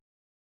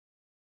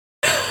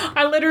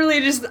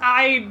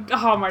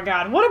 Oh my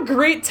god, what a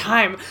great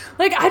time.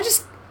 Like,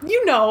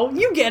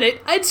 you get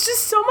it. It's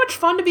just so much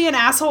fun to be an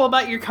asshole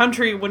about your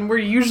country when we're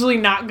usually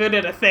not good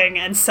at a thing,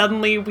 and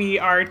suddenly we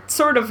are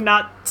sort of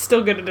not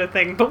still good at a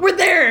thing, but we're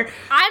there.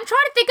 I'm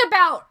trying to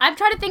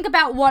think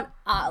about what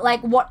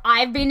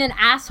I've been an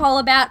asshole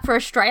about for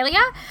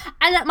Australia,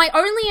 and my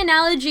only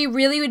analogy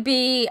really would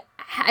be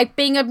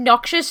being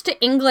obnoxious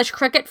to English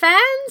cricket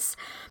fans,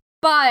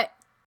 but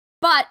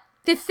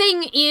the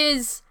thing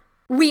is,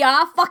 we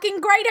are fucking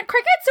great at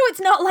cricket, so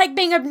it's not like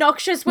being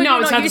obnoxious when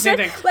you're not used to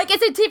it. Like,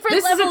 it's a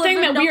different level of obnoxiousness. This is the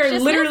thing that we are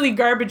literally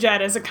garbage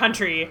at as a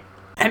country,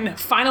 and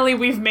finally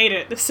we've made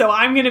it. So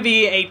I'm going to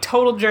be a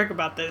total jerk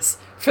about this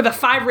for the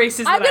 5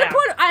 races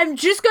I'm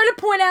just going to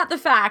point out the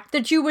fact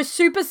that you were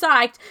super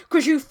psyched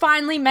because you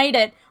finally made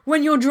it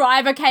when your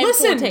driver came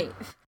 14th.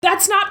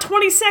 That's not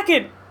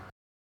 22nd.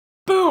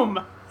 Boom.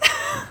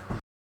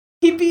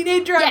 He beat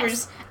 8 drivers.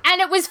 Yes.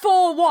 And it was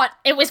for what?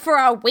 It was for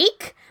a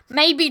week?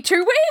 Maybe 2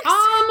 weeks?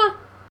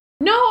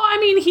 No, I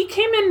mean, he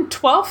came in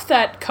 12th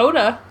at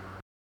COTA.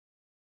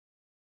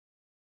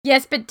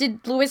 Yes, but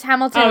did Lewis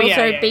Hamilton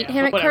beat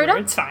him at COTA?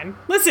 It's fine.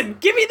 Listen,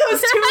 give me those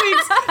 2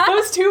 weeks.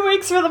 Those 2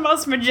 weeks were the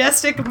most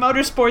majestic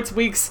motorsports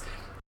weeks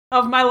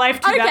of my life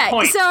to that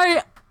point. So,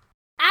 as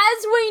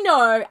we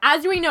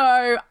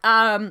know,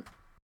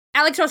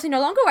 Alex Rossi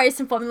no longer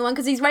races in Formula 1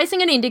 because he's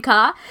racing an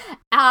IndyCar,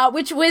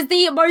 which was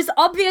the most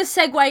obvious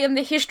segue in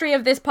the history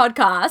of this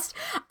podcast.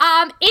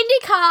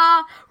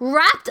 IndyCar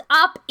wrapped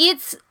up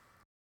its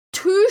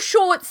too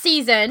short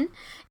season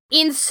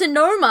in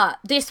Sonoma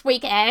this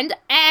weekend,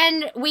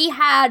 and we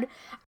had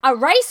a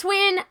race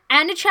win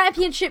and a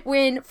championship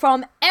win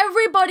from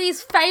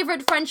everybody's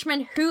favorite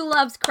Frenchman who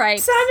loves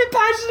crepes. Simon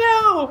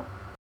Pagenaud!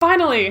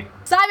 Finally.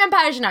 Simon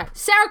Pagenaud.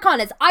 Sarah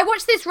Connors. I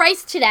watched this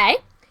race today,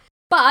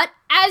 but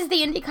as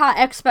the IndyCar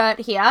expert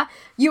here,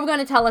 you were going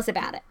to tell us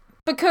about it,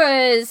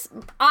 because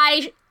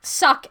I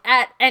suck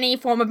at any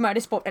form of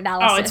motorsport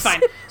analysis. Oh, it's fine.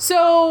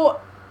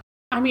 So,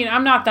 I mean,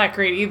 I'm not that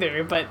great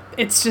either, but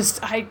it's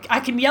just, I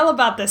can yell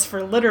about this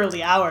for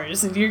literally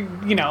hours, and rein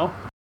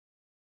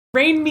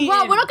me in.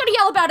 Well, we're not going to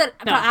yell about it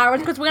for hours,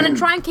 because we're going to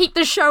try and keep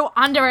the show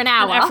under an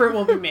hour. An effort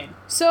will be made.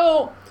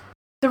 So,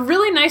 the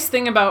really nice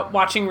thing about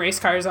watching race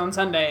cars on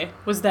Sunday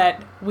was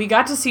that we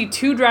got to see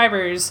 2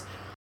 drivers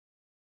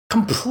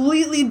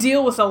completely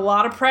deal with a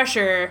lot of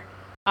pressure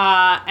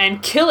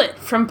and kill it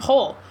from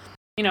pole.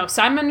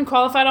 Simon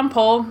qualified on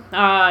pole.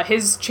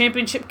 His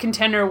championship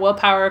contender, Will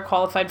Power,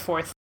 qualified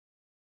 4th.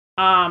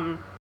 And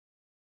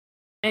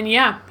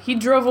yeah, he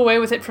drove away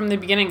with it from the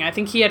beginning. I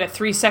think he had a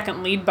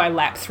 3-second lead by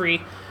lap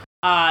 3.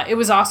 It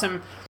was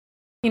awesome.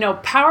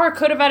 Power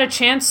could have had a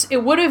chance.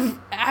 It would have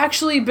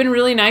actually been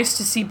really nice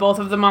to see both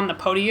of them on the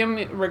podium,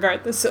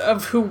 regardless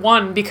of who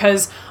won,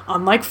 because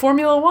unlike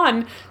Formula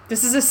 1,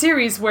 this is a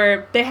series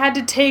where they had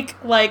to take,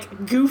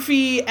 like,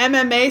 goofy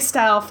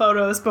MMA-style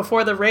photos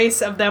before the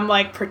race of them,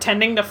 like,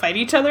 pretending to fight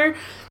each other,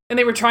 and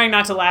they were trying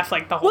not to laugh,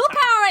 like, the whole time.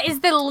 Will Power is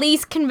the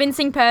least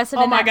convincing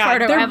person in that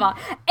photo ever,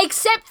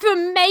 except for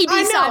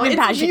maybe Simon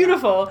Pagenaud. It's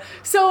beautiful.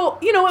 So,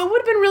 it would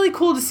have been really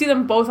cool to see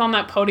them both on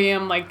that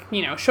podium, like,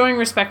 showing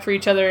respect for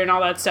each other and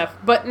all that stuff.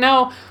 But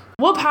no,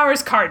 Will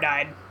Power's car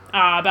died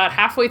about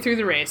halfway through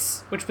the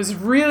race, which was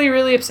really,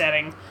 really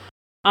upsetting.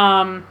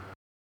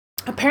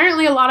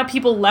 Apparently a lot of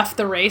people left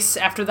the race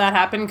after that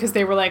happened because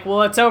they were like,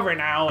 well, it's over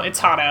now. It's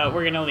hot out.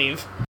 We're going to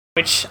leave.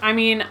 Which, I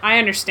mean, I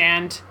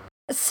understand.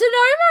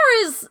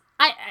 Sonoma is...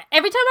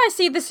 every time I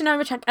see the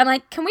Sonoma track, I'm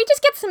like, can we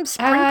just get some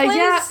sprinklers?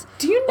 Yeah.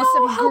 Do you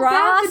know how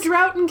bad the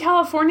drought in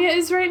California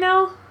is right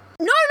now?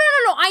 No.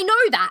 I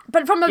know that.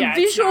 But from a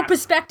visual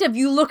perspective,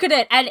 you look at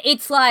it and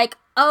it's like,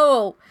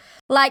 oh,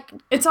 like...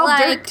 It's all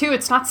dirt, too.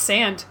 It's not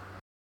sand.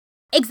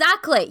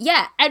 Exactly,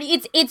 yeah. And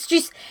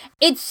it's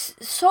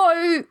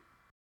so...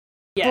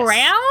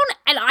 brown,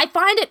 and I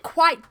find it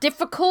quite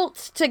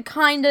difficult to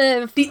kind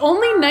of... The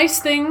only nice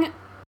thing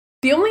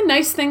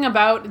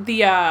about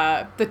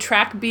the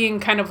track being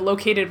kind of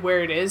located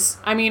where it is,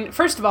 I mean,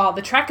 first of all,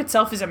 the track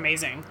itself is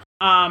amazing.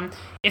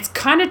 It's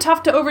kind of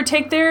tough to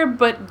overtake there,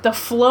 but the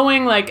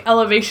flowing, like,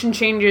 elevation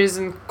changes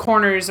and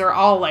corners are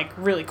all, like,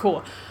 really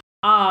cool.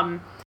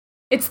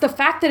 It's the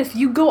fact that if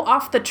you go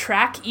off the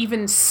track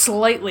even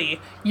slightly,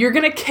 you're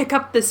gonna kick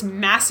up this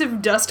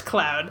massive dust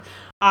cloud,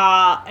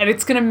 and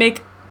it's gonna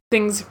make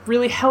things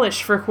really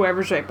hellish for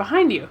whoever's right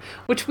behind you,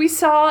 which we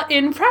saw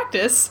in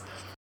practice.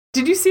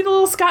 Did you see the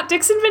little Scott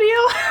Dixon video?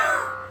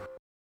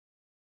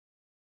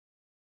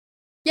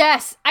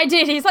 Yes, I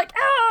did. He's like,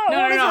 oh!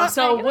 No.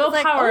 So Will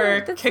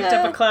Power kicked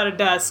up a cloud of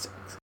dust,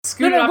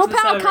 scooted off Will to the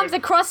side Power of the comes road,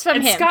 across from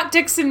and him. Scott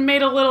Dixon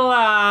made a little,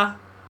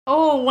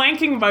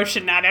 wanking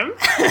motion at him.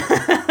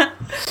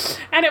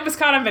 And it was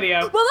caught on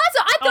video. Well,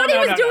 I thought he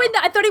was doing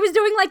that. I thought he was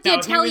doing, like, the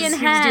Italian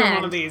hand. He was doing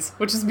one of these,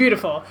 which is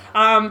beautiful.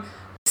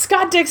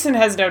 Scott Dixon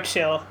has no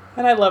chill,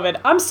 and I love it.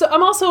 I'm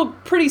also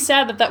pretty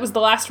sad that was the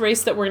last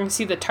race that we're going to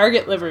see the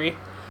Target livery.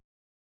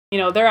 You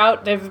know, they're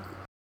out. It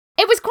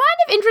was kind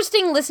of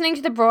interesting listening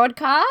to the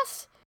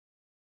broadcast,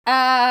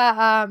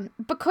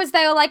 because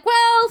they were like,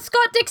 well,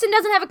 Scott Dixon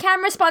doesn't have a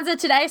camera sponsor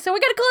today, so we're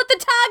going to call it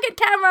the Target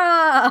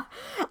camera.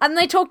 And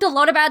they talked a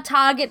lot about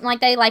Target,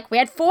 and we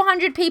had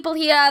 400 people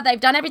here. They've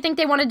done everything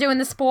they want to do in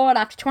the sport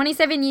after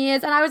 27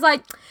 years. And I was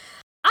like,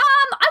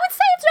 I would say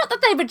it's not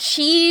that they've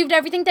achieved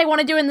everything they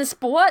want to do in the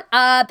sport.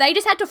 They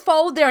just had to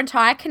fold their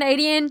entire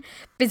Canadian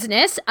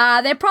business.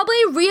 They're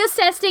probably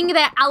reassessing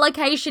their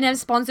allocation of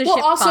sponsorship.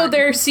 Well, also funds.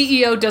 Their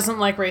CEO doesn't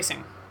like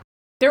racing.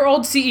 Their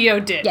old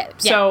CEO did. Yeah.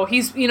 So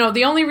he's,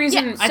 the only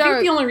reason, I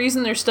think the only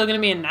reason they're still going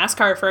to be in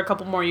NASCAR for a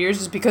couple more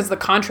years is because the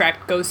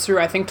contract goes through,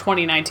 I think,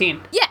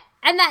 2019. Yeah,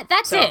 and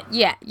that's it.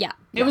 Yeah.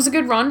 It was a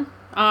good run.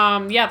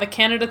 The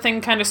Canada thing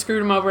kind of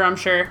screwed him over, I'm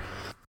sure.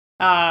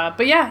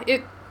 But yeah,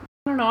 I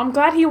don't know, I'm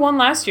glad he won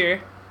last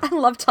year. I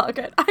love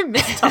Target. I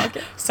miss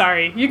Target.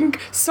 Sorry, you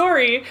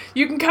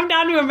can come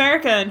down to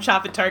America and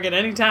shop at Target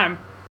anytime.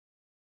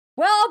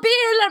 Well, I'll be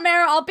in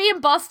America. I'll be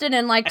in Boston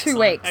in 2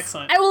 weeks.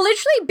 Excellent. I will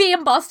literally be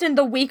in Boston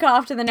the week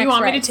after the next race. Do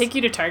you want me to take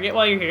you to Target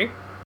while you're here?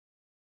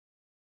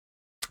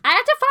 I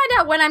have to find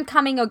out when I'm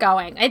coming or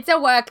going. It's a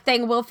work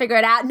thing. We'll figure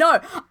it out. No,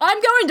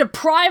 I'm going to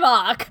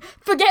Primark.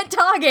 Forget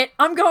Target.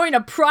 I'm going to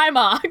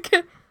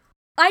Primark.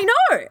 I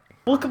know.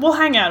 We'll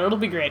hang out. It'll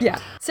be great. Yeah,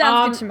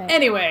 sounds good to me.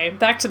 Anyway,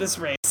 back to this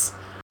race.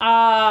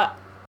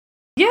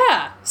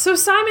 So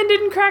Simon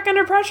didn't crack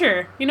under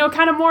pressure.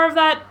 Kind of more of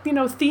that,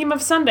 theme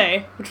of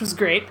Sunday, which was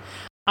great.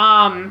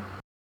 Graham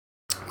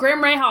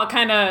Rahal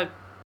kind of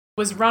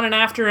was running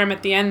after him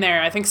at the end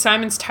there. I think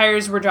Simon's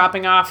tires were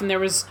dropping off, and there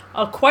was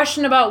a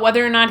question about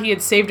whether or not he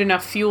had saved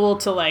enough fuel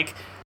to,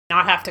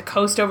 not have to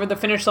coast over the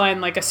finish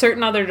line like a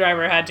certain other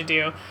driver had to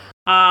do.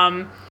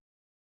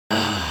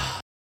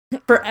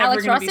 Forever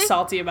going to be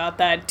salty about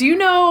that. Do you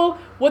know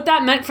what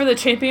that meant for the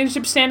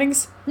championship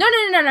standings? No.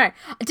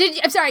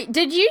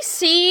 Did you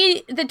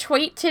see the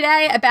tweet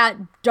today about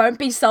don't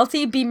be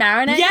salty, be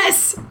marinated?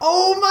 Yes!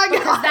 Oh my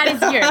god! That is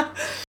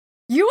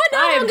you. You are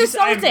no longer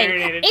salty.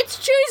 It's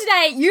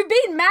Tuesday. You've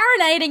been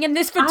marinating in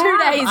this for 2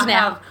 days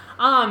now.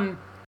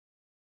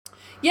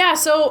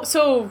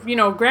 So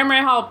Graham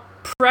Rahal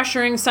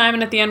pressuring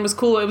Simon at the end was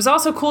cool. It was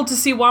also cool to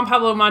see Juan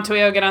Pablo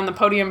Montoya get on the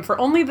podium for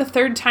only the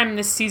third time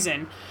this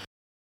season.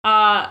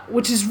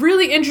 Which is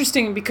really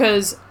interesting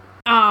because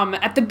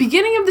at the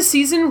beginning of the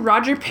season,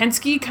 Roger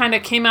Penske kind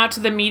of came out to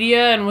the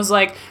media and was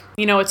like,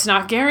 it's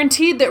not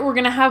guaranteed that we're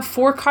going to have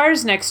 4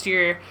 cars next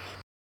year.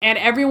 And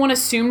everyone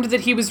assumed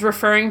that he was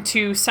referring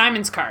to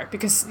Simon's car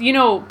because,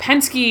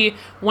 Penske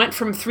went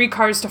from 3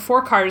 cars to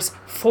 4 cars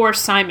for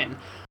Simon,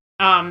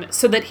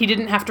 so that he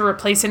didn't have to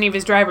replace any of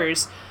his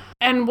drivers.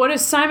 And what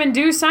does Simon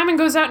do? Simon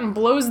goes out and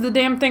blows the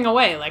damn thing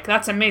away.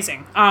 That's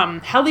amazing.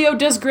 Helio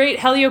does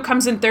great. Helio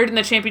comes in third in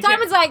the championship.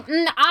 Simon's like,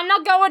 I'm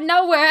not going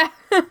nowhere.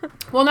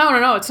 Well,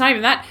 no. It's not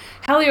even that.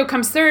 Helio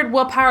comes third.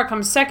 Will Power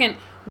comes second.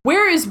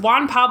 Where is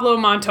Juan Pablo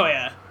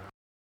Montoya?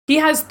 He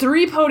has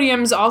 3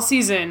 podiums all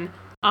season.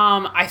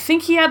 I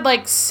think he had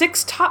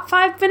 6 top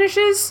 5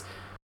 finishes,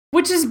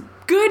 which is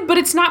good, but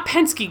it's not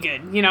Penske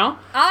good,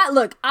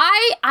 Look,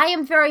 I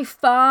am very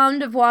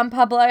fond of Juan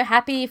Pablo.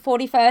 Happy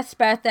 41st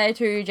birthday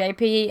to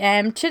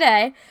JPM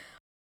today.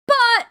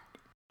 But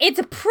it's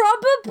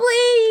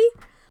probably,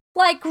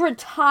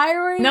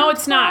 retiring. No,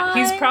 it's not.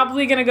 He's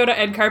probably going to go to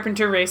Ed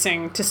Carpenter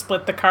Racing to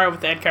split the car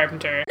with Ed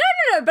Carpenter.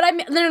 No, but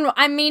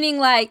I'm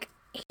meaning,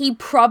 he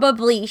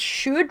probably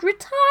should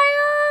retire.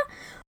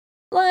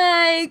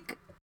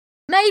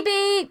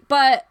 Maybe,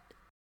 but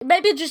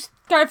maybe just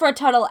go for a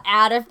total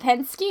out of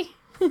Penske.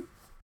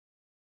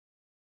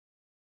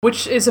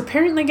 Which is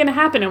apparently going to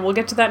happen, and we'll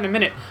get to that in a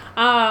minute.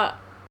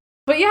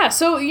 But yeah,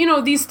 so,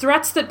 these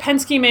threats that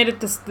Penske made at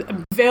this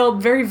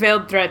very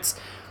veiled threats,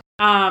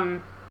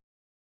 not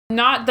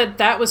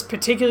that was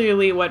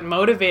particularly what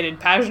motivated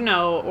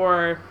Pagenaud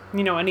or,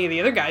 any of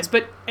the other guys,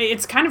 but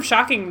it's kind of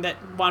shocking that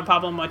Juan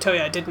Pablo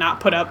Montoya did not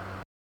put up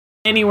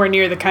anywhere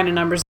near the kind of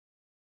numbers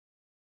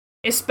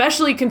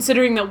especially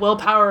considering that Will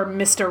Power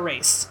missed a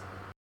race.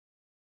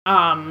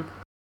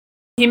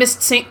 He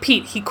missed St.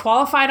 Pete. He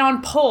qualified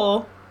on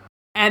pole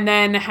and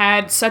then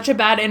had such a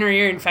bad inner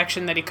ear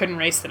infection that he couldn't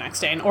race the next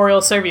day, and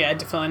Oriol Servia had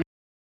to fill in.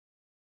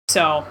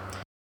 So,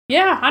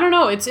 yeah, I don't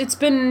know.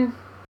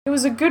 It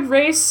was a good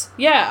race.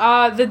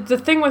 Yeah, the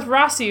thing with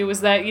Rossi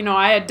was that,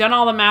 I had done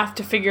all the math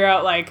to figure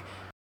out, like,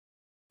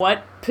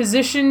 what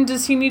position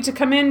does he need to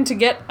come in to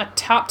get a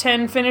top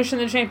 10 finish in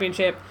the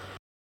championship?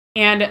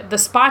 And the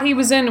spot he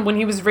was in when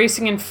he was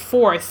racing in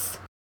 4th,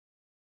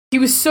 he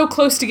was so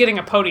close to getting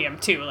a podium,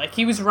 too. Like,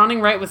 he was running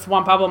right with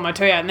Juan Pablo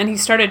Montoya, and then he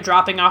started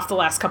dropping off the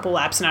last couple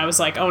laps, and I was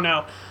like, oh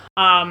no.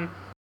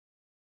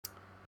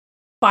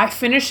 By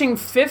finishing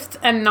 5th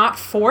and not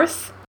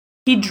 4th,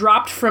 he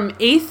dropped from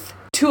 8th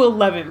to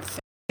 11th in the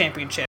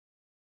championship.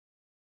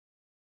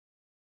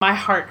 My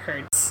heart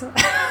hurts.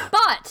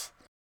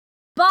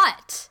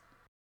 But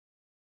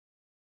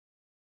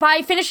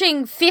by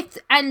finishing 5th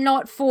and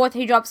not 4th,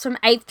 he drops from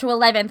 8th to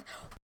 11th.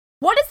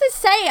 What does this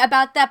say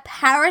about the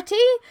parity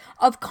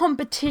of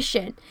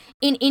competition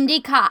in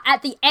IndyCar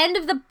at the end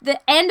of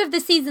the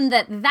season,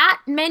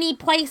 that many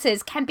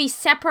places can be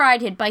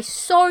separated by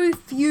so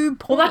few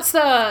points?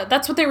 Well,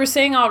 that's what they were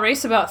saying all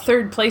race about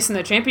 3rd place in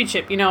the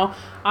championship.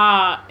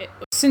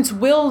 Since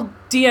Will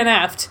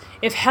DNF'd,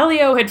 if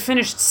Helio had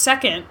finished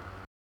 2nd,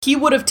 he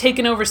would have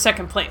taken over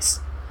 2nd place.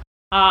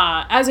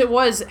 As it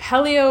was,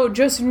 Helio,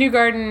 Joseph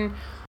Newgarden,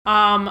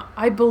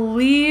 I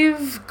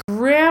believe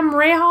Graham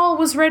Rahal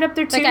was right up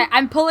there too. Okay,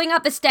 I'm pulling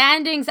up the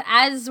standings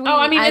as we. Oh,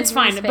 I mean, it's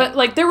fine, but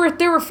like there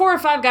were 4 or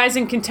 5 guys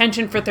in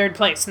contention for 3rd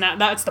place, and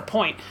that's the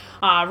point.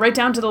 Right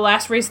down to the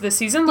last race of the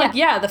season. Like,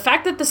 yeah, the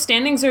fact that the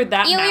standings are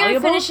that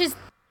malleable.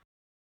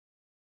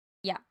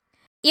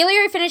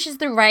 Elio finishes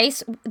the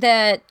race,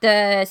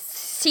 the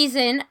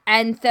season,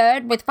 and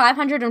 3rd with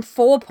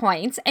 504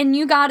 points, and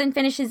Newgarden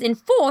finishes in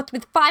 4th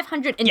with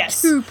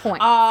 502 points.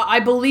 I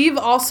believe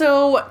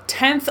also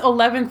 10th,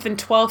 11th, and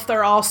 12th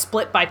are all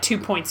split by 2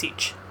 points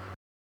each.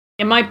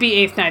 It might be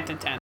 8th, 9th, and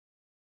 10th.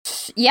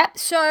 Yep,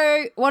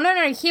 so,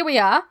 no, here we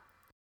are.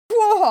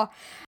 Whoa.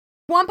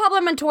 Juan Pablo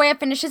Montoya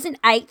finishes in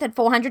 8th at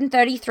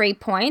 433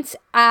 points.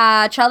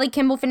 Charlie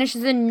Kimball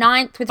finishes in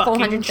 9th with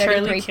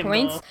 433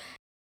 points.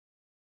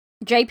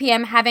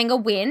 JPM having a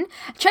win.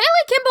 Charlie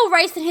Kimball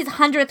raced in his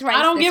 100th race.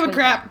 I don't give a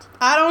crap.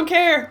 I don't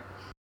care.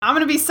 I'm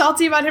going to be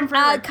salty about him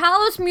forever.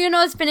 Carlos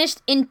Munoz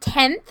finished in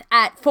 10th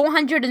at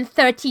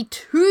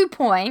 432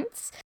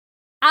 points.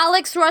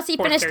 Alex Rossi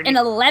finished in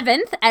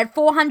 11th at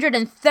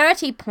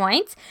 430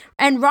 points.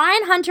 And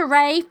Ryan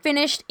Hunter-Reay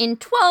finished in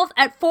 12th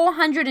at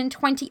 428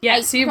 points.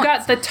 Yeah, so you've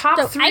got the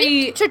top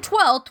 3... 8th to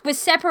 12th was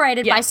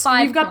separated by 5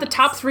 points. You've got the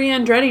top 3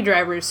 Andretti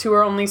drivers who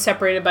are only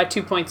separated by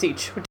 2 points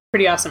each, which is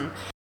pretty awesome.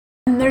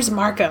 And there's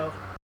Marco.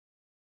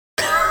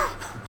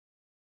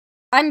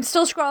 I'm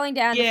still scrolling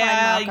down to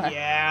find Marco.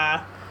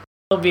 Yeah.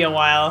 It'll be a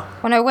while.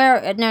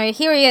 Well, no,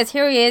 here he is.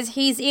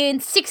 He's in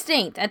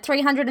 16th at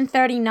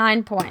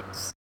 339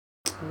 points.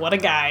 What a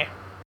guy.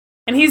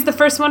 And he's the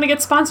first one to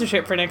get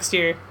sponsorship for next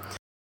year.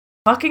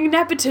 Fucking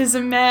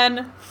nepotism,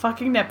 man.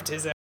 Fucking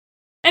nepotism.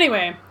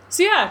 Anyway,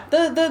 so yeah,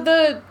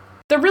 the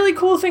really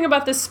cool thing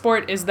about this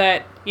sport is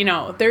that,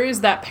 there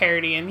is that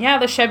parity. And yeah,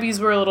 the Chevys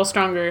were a little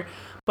stronger,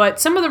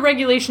 but some of the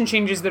regulation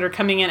changes that are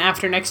coming in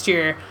after next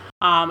year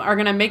are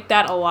going to make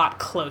that a lot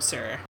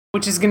closer,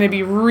 which is going to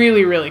be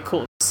really, really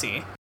cool to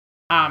see.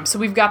 So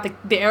we've got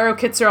the aero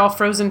kits are all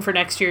frozen for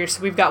next year,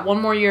 so we've got one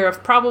more year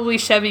of probably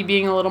Chevy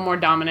being a little more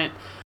dominant.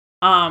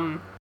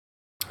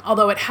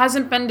 Although it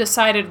hasn't been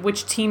decided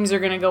which teams are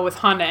going to go with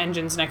Honda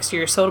engines next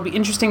year, so it'll be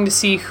interesting to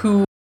see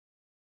who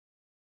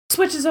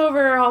switches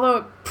over, although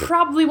it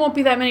probably won't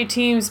be that many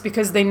teams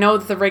because they know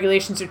that the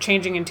regulations are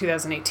changing in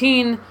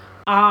 2018.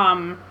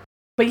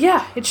 But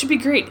yeah, it should be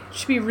great. It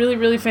should be really,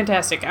 really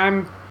fantastic.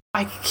 I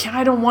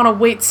don't want to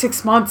wait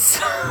 6 months.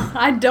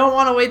 I don't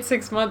want to wait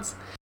 6 months.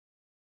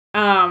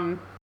 Well,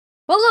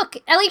 look,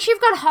 at least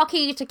you've got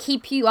hockey to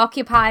keep you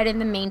occupied in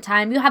the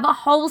meantime. You have a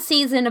whole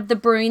season of the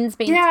Bruins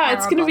being terrible.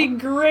 It's going to be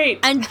great.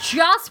 And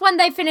just when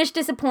they finish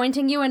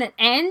disappointing you and it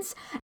ends,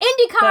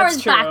 IndyCar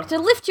is back to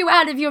lift you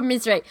out of your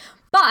misery.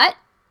 But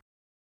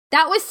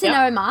that was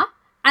Sonoma,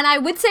 and I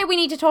would say we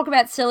need to talk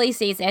about silly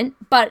season,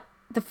 but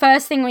the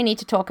first thing we need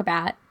to talk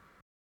about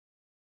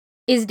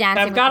is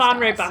Dancing with the Stars. I've got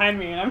Andre behind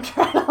me, and I'm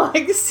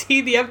trying to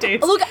see the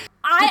updates. Look,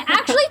 I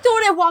actually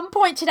thought at one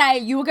point today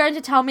you were going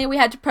to tell me we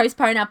had to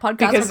postpone our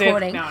podcast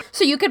recording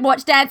so you could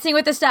watch Dancing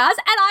with the Stars,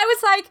 and I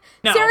was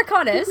like, Sarah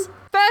Connors,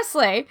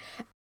 firstly,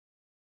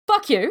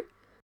 fuck you.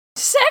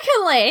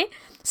 Secondly,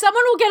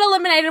 someone will get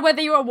eliminated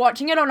whether you are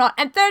watching it or not.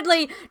 And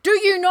thirdly, do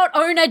you not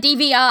own a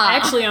DVR? I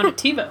actually own a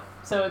TiVo,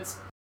 so it's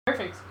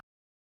perfect.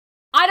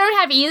 I don't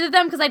have either of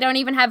them because I don't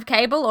even have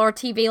cable or a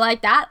TV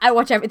like that. I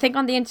watch everything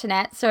on the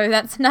internet, so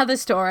that's another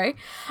story.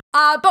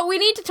 But we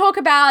need to talk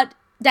about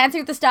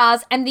Dancing with the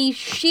Stars and the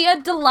sheer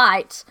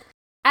delight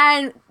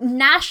and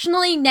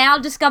nationally now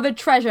discovered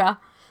treasure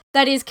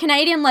that is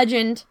Canadian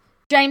legend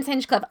James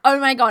Hinchcliffe. Oh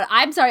my god,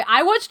 I'm sorry.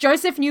 I watched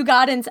Joseph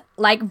Newgarden's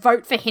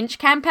vote for Hinch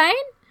campaign.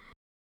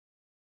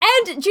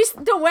 And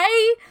just the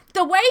way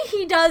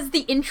he does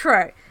the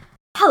intro.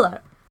 Hello,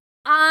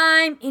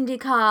 I'm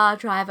IndyCar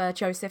driver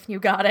Joseph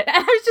Newgarden. And I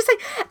was just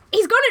like,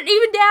 he's got it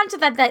even down to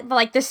that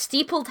like the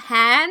steepled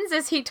hands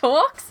as he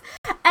talks.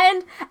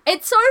 And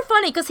it's so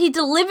funny because he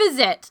delivers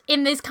it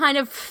in this kind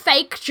of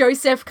fake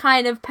Joseph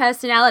kind of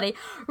personality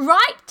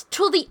right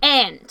till the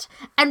end.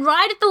 And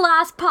right at the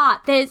last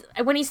part,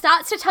 when he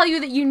starts to tell you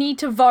that you need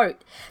to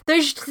vote,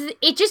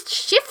 it just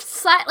shifts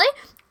slightly.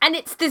 And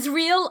it's this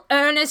real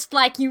earnest,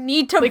 like, you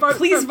need to vote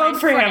please vote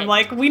for him.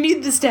 Like, we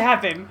need this to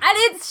happen. And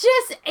it's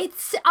just,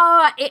 it's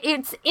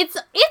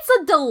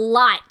a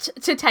delight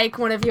to take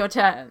one of your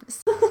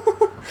terms.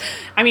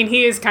 I mean,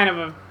 he is kind of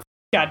a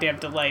goddamn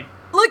delight.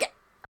 Look,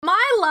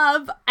 my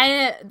love,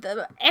 if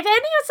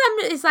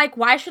anyone is like,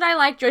 why should I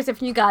like Joseph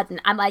Newgarden?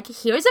 I'm like,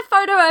 here's a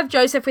photo of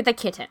Joseph with a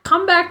kitten.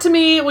 Come back to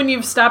me when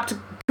you've stopped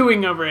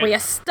cooing over it. We are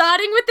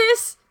starting with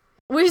this.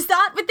 We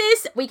start with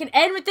this, we can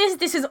end with this.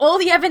 This is all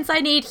the evidence I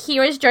need.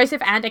 Here is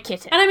Joseph and a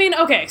kitten. And I mean,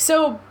 okay,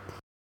 so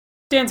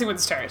Dancing with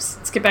the Stars.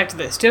 Let's get back to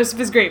this. Joseph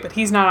is great, but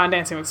he's not on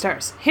Dancing with the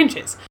Stars. Hinch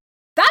is.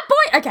 That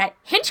boy, okay,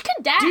 Hinch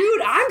can dance.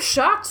 Dude, I'm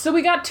shocked. So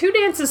we got 2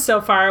 dances so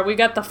far. We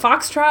got the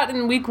Foxtrot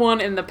in week 1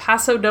 and the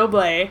Paso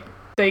Doble,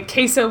 the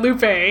Queso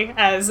Lupe,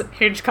 as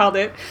Hinch called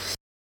it.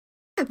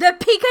 The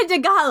Pica de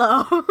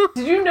Gallo.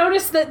 Did you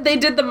notice that they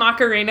did the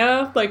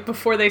Macarena, like,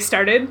 before they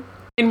started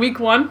in week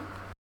 1?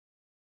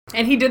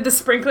 And he did the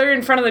sprinkler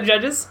in front of the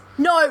judges?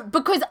 No,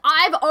 because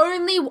I've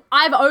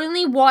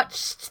only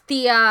watched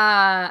the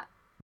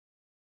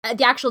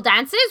actual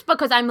dances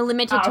because I'm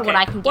limited to what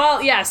I can get.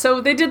 Well, yeah, so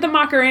they did the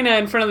Macarena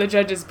in front of the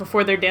judges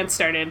before their dance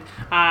started.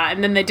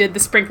 And then they did the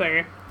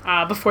sprinkler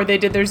before they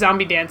did their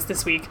zombie dance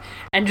this week.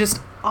 And just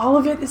all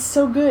of it is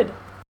so good.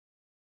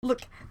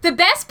 Look, the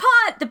best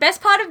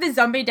part of the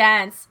zombie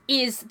dance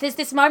is there's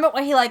this moment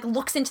where he like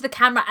looks into the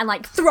camera and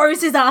like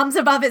throws his arms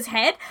above his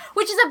head,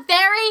 which is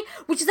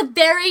a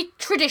very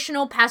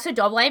traditional Paso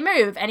Doble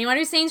move. Anyone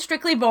who's seen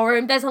Strictly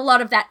Ballroom, there's a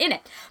lot of that in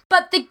it.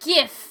 But the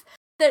gif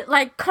that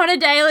like Connor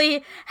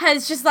Daly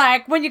has just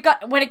like when it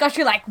got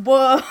you like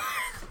whoa. And I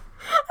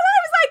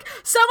was like,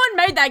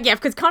 someone made that gif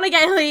because Connor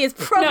Daly is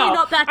probably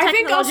not that technologically I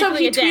think also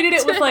he adept. tweeted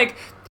it with like,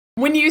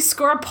 when you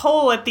score a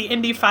pole at the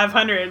Indy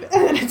 500,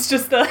 and it's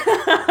just the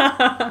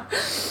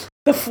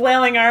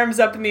flailing arms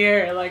up in the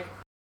air, like,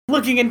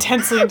 looking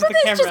intensely into the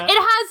camera.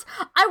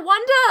 I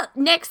wonder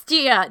next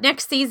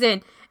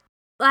season,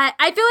 like,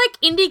 I feel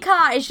like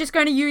IndyCar is just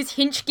going to use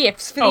Hinch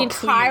gifs for the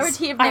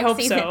entirety of next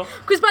season. I hope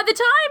so. Because by the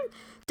time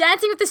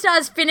Dancing with the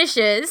Stars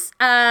finishes,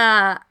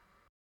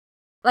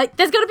 like,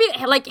 there's going to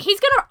be, like, he's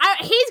going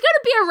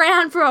to be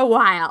around for a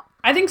while.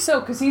 I think so,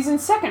 because he's in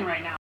second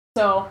right now,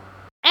 so...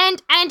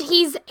 And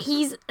he's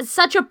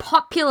such a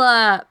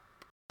popular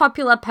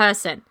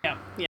person. Yeah.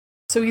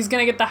 So he's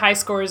gonna get the high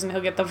scores and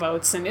he'll get the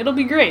votes and it'll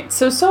be great.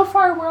 So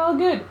far we're all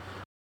good.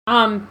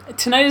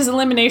 Tonight is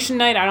elimination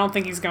night. I don't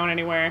think he's going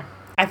anywhere.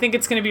 I think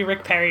it's gonna be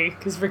Rick Perry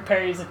because Rick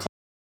Perry is a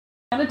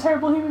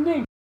terrible human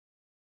being.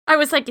 I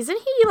was like, isn't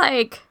he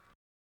like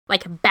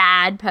a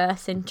bad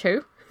person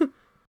too?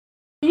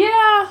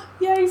 Yeah,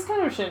 he's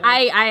kind of shitty.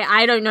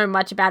 I don't know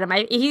much about him.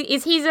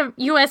 He's a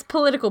U.S.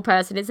 political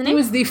person, isn't he? He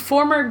was the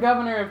former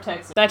governor of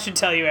Texas. That should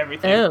tell you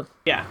everything. Oh.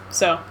 Yeah,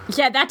 so.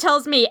 Yeah, that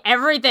tells me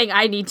everything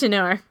I need to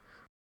know.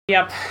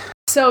 Yep.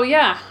 So,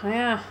 yeah.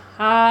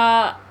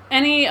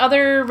 Any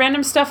other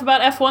random stuff about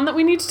F1 that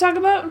we need to talk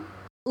about?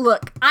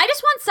 Look, I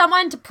just want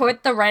someone to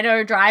put the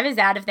Renault drivers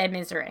out of their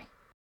misery.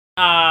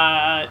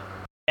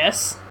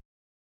 Yes.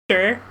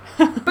 Sure.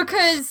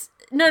 Because,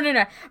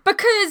 no.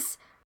 Because...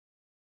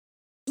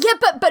 Yeah,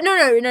 but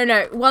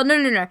no. Well,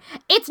 no.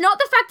 It's not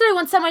the fact that I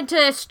want someone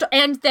to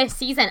end their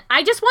season.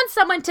 I just want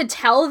someone to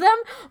tell them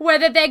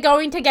whether they're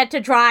going to get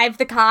to drive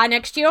the car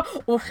next year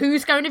or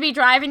who's going to be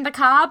driving the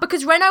car.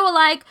 Because Renault were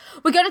like,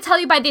 we're going to tell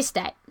you by this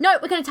day. No,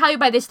 we're going to tell you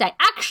by this day.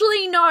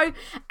 Actually, no.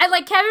 And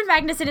like Kevin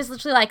Magnussen is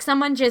literally like,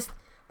 someone just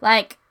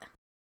like...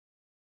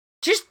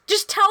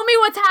 Just tell me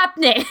what's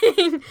happening.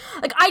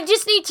 Like, I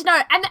just need to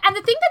know. And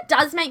the thing that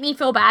does make me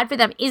feel bad for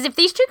them is if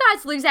these two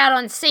guys lose out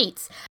on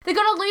seats, they're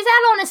going to lose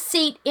out on a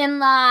seat in,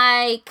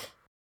 like,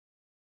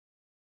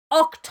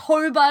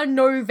 October,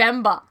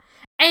 November.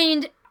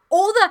 And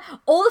all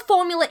the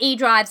Formula E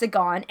drives are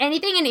gone.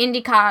 Anything in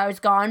IndyCar is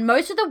gone.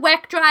 Most of the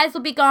WEC drives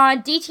will be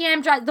gone.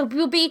 DTM drives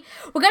will be...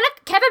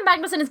 Kevin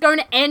Magnussen is going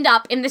to end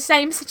up in the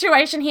same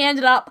situation he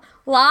ended up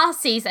last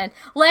season,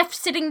 left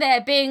sitting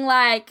there being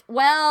like,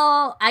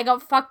 well, I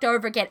got fucked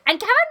over again. And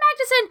Kevin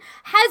Magnussen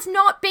has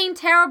not been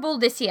terrible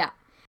this year.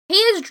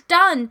 He has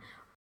done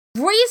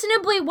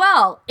reasonably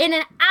well in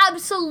an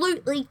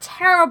absolutely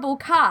terrible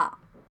car.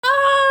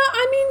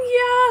 I mean,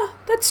 yeah,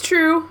 that's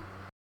true.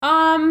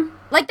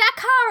 Like, that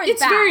car is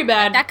it's bad. Very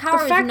bad. That car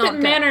the is fact not that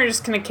good. Manners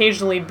can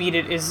occasionally beat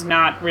it is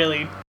not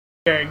really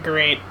very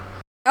great.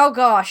 Oh,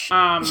 gosh.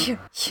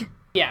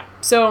 Yeah,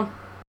 so...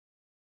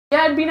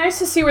 Yeah, it'd be nice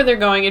to see where they're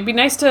going. It'd be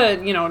nice to,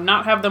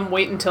 not have them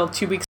wait until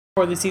 2 weeks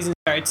before the season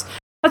starts.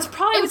 That's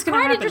probably what's going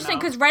to happen. It was quite interesting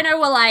because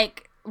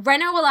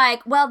Renault were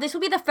like, well, this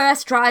will be the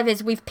first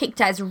drivers we've picked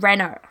as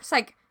Renault. It's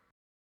like,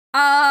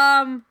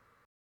 What?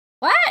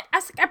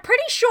 I'm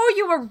pretty sure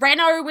you were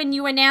Renault when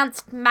you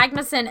announced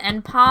Magnussen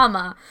and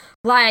Palmer.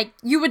 Like,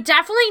 you were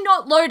definitely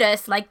not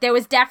Lotus. Like, there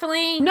was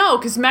definitely... No,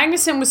 because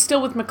Magnussen was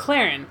still with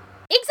McLaren.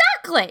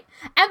 Exactly.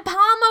 And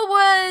Palmer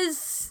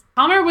was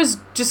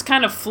just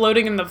kind of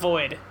floating in the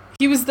void.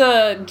 He was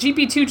the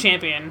GP2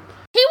 champion.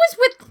 He was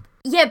with...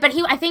 Yeah, but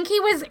I think he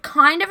was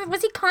kind of...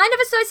 Was he kind of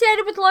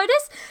associated with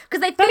Lotus?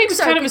 Because I thought he was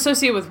kind of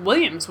associated with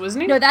Williams,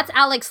 wasn't he? No, that's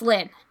Alex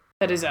Lynn.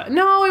 That is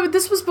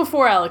this was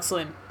before Alex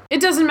Lynn. It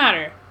doesn't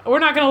matter. We're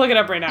not going to look it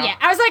up right now. Yeah,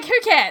 I was like, who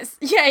cares?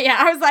 Yeah.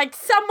 I was like,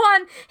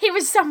 he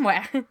was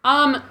somewhere.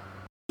 Yeah,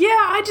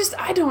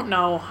 I don't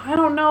know.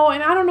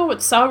 And I don't know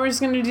what Sauber's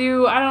going to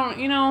do.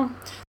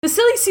 The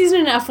silly season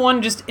in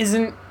F1 just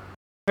isn't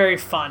very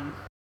fun.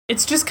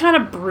 It's just kind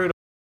of brutal.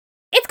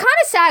 It's kind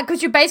of sad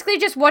because you're basically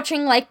just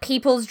watching, like,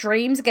 people's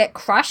dreams get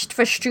crushed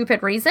for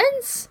stupid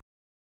reasons.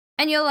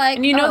 And you're like,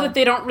 and you know that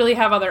they don't really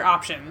have other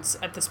options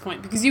at this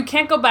point because you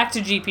can't go back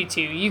to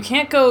GP2. You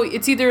can't go,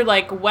 it's either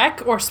like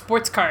WEC or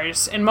sports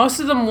cars, and most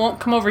of them won't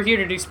come over here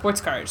to do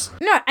sports cars.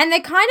 No, and they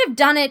kind of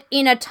done it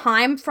in a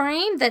time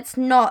frame that's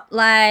not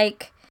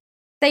like,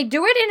 they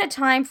do it in a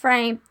time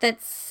frame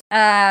that's,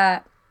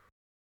 it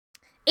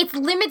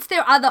limits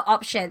their other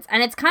options,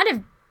 and it's kind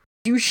of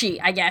douchey,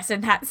 I guess, in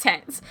that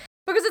sense.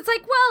 Because it's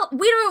like, well,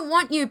 we don't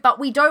want you, but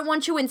we don't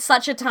want you in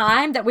such a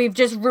time that we've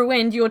just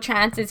ruined your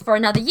chances for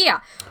another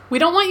year. We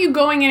don't want you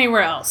going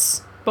anywhere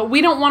else, but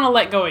we don't want to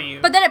let go of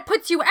you. But then it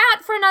puts you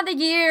out for another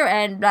year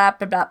and blah,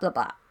 blah, blah, blah,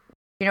 blah.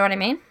 You know what I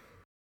mean?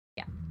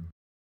 Yeah.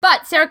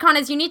 But, Sarah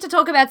Connors, you need to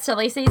talk about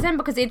silly season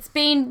because it's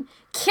been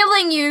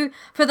killing you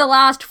for the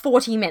last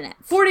 40 minutes.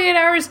 48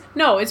 hours?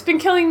 No, it's been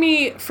killing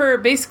me for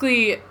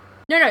basically...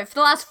 No, for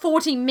the last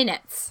 40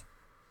 minutes.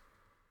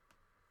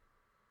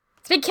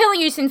 It's been killing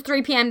you since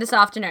 3 p.m. this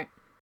afternoon.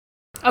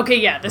 Okay,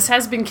 yeah, this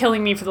has been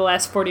killing me for the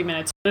last 40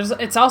 minutes.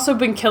 It's also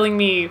been killing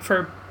me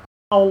for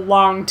a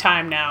long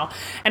time now.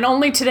 And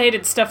only today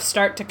did stuff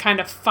start to kind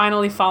of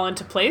finally fall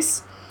into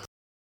place.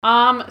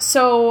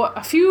 So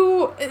a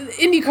few...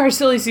 IndyCar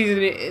silly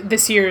season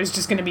this year is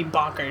just going to be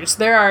bonkers.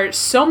 There are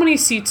so many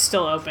seats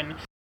still open.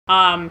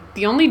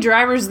 The only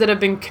drivers that have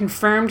been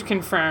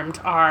confirmed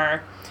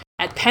are...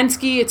 At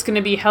Penske, it's going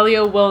to be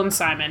Helio, Will, and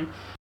Simon.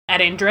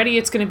 At Andretti,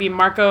 it's going to be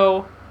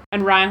Marco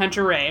and Ryan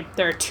Hunter-Ray.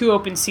 There are 2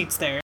 open seats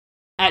there.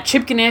 At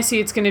Chip Ganassi,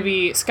 it's going to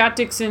be Scott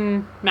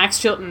Dixon, Max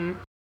Chilton,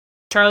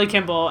 Charlie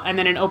Kimball, and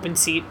then an open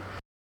seat.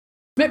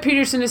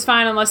 Schmidt-Peterson is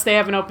fine unless they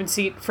have an open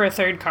seat for a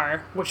third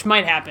car, which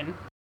might happen.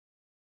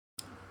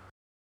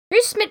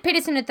 Who's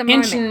Schmidt-Peterson at the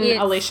moment? Hinch and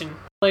Elation.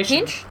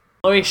 Hinch?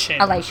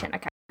 Elation,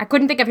 okay. I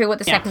couldn't think of who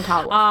the second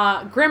car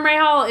was. Graham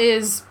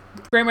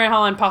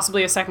Rahal and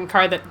possibly a second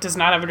car that does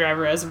not have a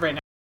driver as of right now.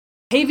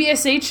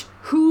 KVSH,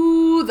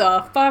 who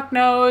the fuck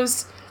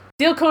knows?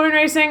 Dale Coyne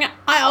Racing,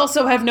 I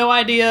also have no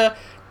idea.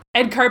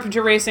 Ed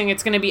Carpenter Racing,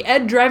 it's going to be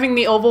Ed driving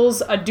the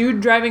ovals, a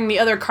dude driving the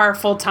other car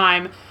full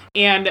time,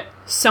 and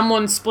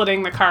someone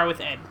splitting the car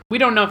with Ed. We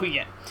don't know who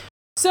yet.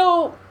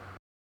 So,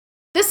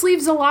 this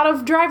leaves a lot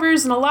of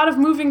drivers and a lot of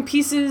moving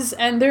pieces,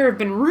 and there have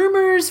been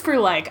rumors for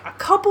like a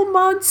couple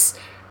months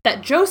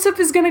that Joseph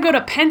is going to go to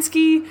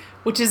Penske,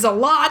 which is a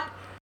lot.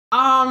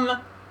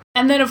 And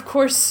then, of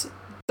course,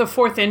 the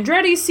 4th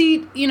Andretti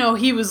seat,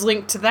 he was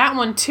linked to that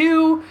one,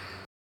 too.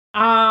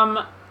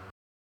 And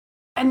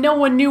no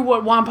one knew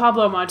what Juan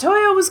Pablo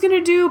Montoya was going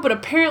to do, but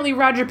apparently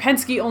Roger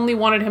Penske only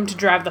wanted him to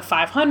drive the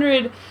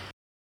 500.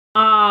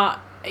 And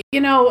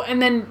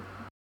then...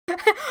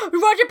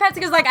 Roger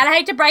Penske is like, I'd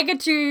hate to break it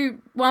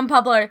to Juan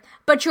Pablo,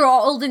 but you're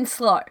old and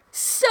slow.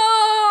 So...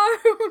 I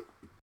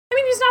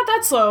mean, he's not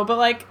that slow, but,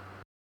 like...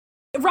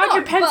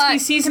 Roger Penske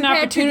sees an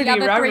opportunity.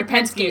 Roger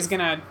Penske is going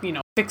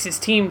to, fix his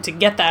team to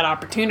get that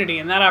opportunity,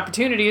 and that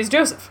opportunity is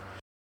Joseph.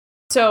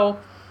 So...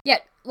 Yeah,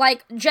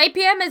 like,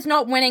 JPM is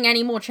not winning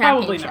any more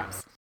championships. Probably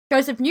not.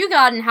 Joseph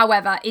Newgarden,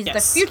 however, is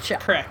the future.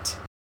 Correct.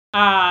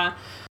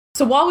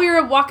 So while we were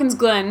at Watkins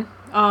Glen,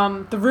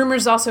 the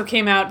rumors also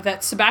came out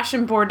that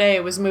Sebastian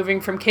Bourdais was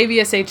moving from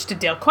KVSH to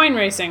Dale Coyne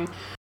Racing,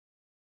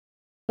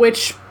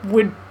 which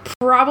would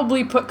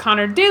probably put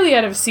Connor Daly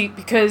out of a seat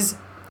because...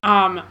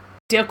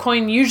 Dale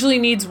Coyne usually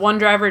needs one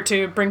driver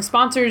to bring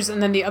sponsors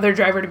and then the other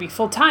driver to be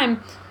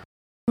full-time,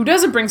 who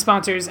doesn't bring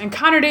sponsors, and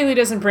Connor Daly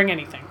doesn't bring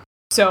anything.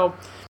 So,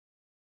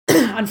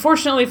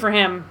 unfortunately for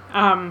him,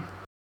 I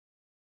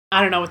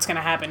don't know what's going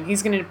to happen.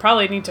 He's going to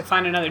probably need to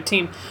find another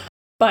team.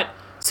 But,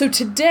 so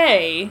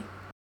today,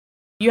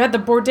 you had the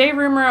Bourdais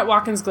rumor at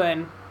Watkins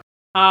Glen.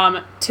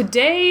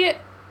 Today,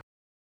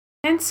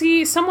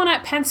 someone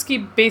at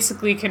Penske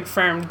basically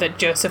confirmed that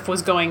Joseph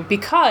was going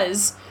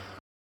because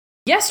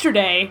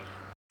yesterday...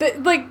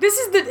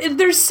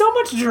 there's so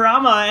much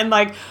drama and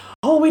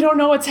we don't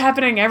know what's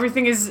happening.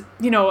 Everything is,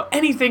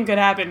 anything could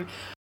happen.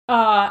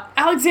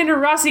 Alexander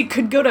Rossi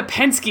could go to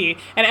Penske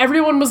and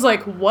everyone was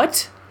like,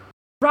 what?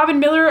 Robin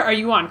Miller, are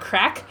you on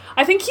crack?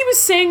 I think he was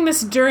saying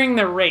this during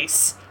the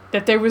race,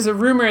 that there was a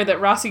rumor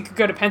that Rossi could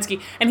go to Penske,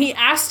 and he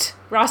asked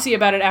Rossi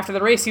about it after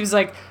the race. He was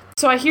like,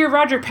 so I hear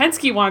Roger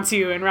Penske wants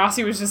you, and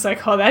Rossi was just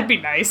like, oh, that'd be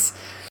nice.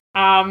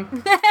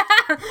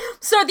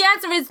 So the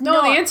answer is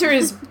no. The answer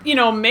is,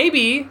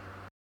 maybe,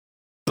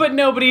 but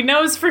nobody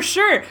knows for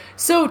sure.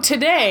 So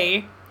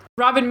today,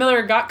 Robin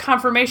Miller got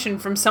confirmation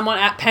from someone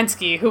at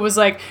Penske who was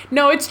like,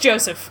 no, it's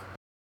Joseph.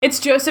 It's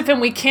Joseph,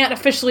 and we can't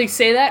officially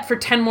say that for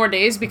 10 more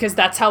days because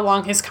that's how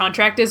long his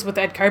contract is with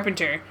Ed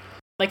Carpenter.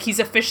 Like, he's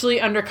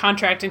officially under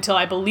contract until,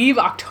 I believe,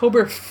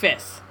 October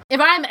 5th. If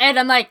I'm Ed,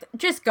 I'm like,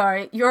 just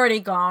go. You're already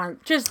gone.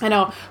 I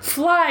know.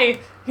 Fly.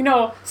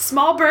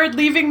 Small bird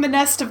leaving the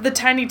nest of the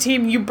tiny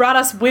team. You brought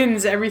us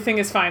wins. Everything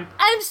is fine.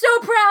 I'm so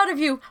proud of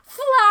you.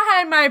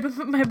 Fly,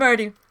 my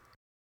birdie.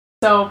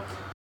 So.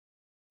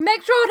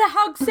 Make sure to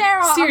hug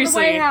Sarah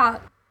seriously, on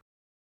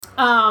the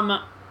way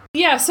out.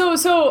 Yeah,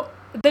 so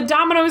the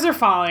dominoes are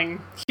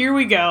falling. Here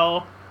we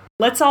go.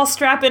 Let's all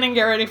strap in and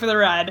get ready for the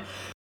ride.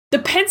 The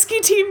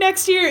Penske team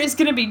next year is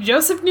going to be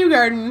Joseph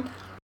Newgarden,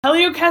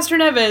 Helio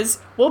Castroneves,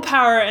 Will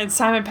Power, and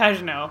Simon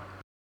Pagenaud.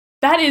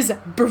 That is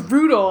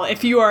brutal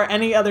if you are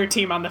any other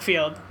team on the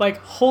field. Like,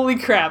 holy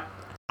crap.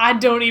 I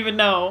don't even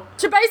know.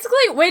 So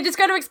basically, we're just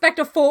going to expect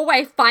a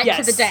 4-way fight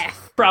to the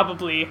death.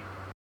 Probably.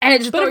 And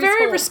it's but a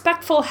very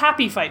respectful,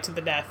 happy fight to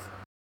the death.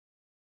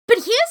 But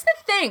here's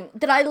the thing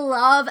that I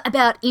love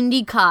about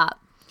IndyCar.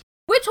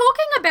 We're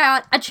talking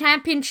about a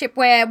championship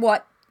where,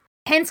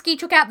 Penske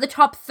took out the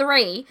top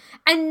 3,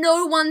 and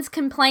no one's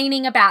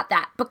complaining about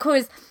that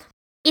because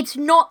it's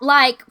not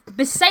like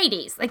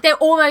Mercedes. Like, they're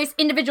almost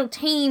individual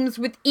teams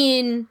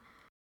within,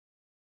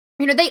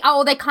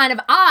 they kind of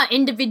are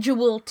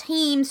individual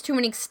teams to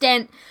an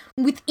extent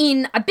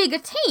within a bigger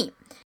team.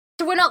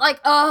 So we're not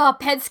like,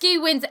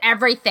 Penske wins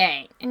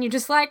everything. And you're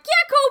just like,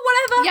 yeah, cool,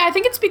 whatever. Yeah, I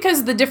think it's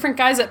because the different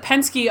guys at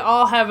Penske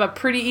all have a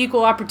pretty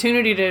equal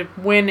opportunity to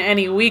win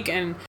any week.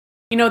 And,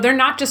 they're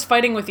not just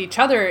fighting with each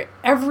other.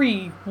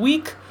 Every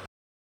week,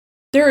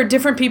 there are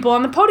different people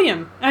on the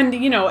podium. And,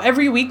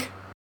 every week,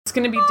 it's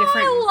going to be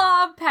different. I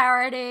love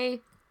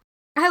parity.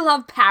 I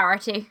love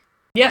parity.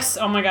 Yes,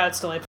 oh my god, it's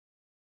delightful.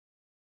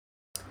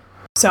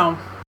 So,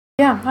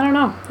 yeah, I don't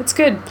know. It's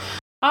good.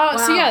 Wow.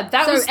 So yeah,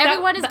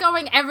 everyone is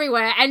going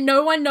everywhere and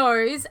no one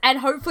knows, and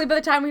hopefully by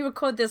the time we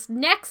record this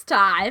next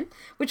time,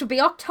 which will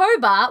be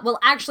October, we'll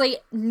actually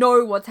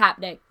know what's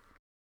happening.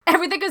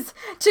 Everything is,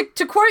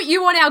 to quote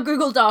you on our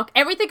Google Doc,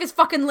 everything is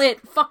fucking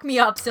lit. Fuck me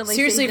up, silly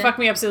Seriously, season. fuck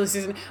me up, silly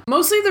season.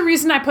 Mostly the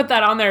reason I put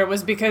that on there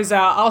was because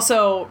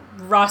also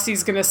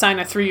Rossi's going to sign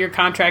a 3-year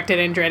contract at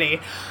Andretti.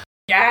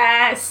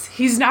 Yes!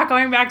 He's not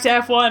going back to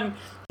F1.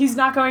 He's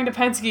not going to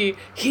Penske.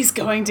 He's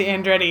going to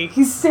Andretti.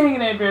 He's staying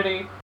in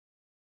Andretti.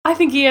 I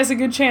think he has a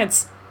good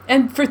chance.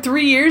 And for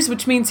 3 years,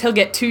 which means he'll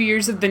get 2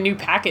 years of the new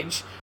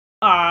package.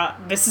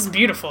 This is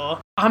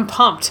beautiful. I'm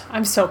pumped.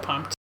 I'm so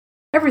pumped.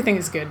 Everything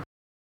is good.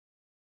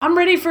 I'm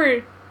ready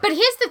for... But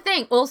here's the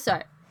thing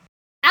also.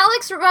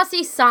 Alex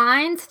Rossi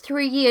signs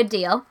 3-year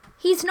deal.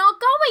 He's not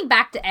going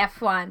back to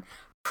F1.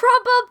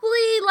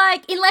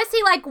 Probably, unless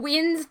he,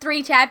 wins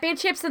 3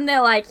 championships and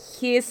they're like,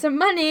 here's some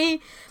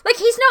money.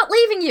 He's not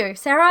leaving you,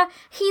 Sarah.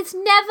 He's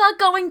never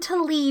going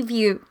to leave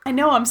you. I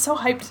know, I'm so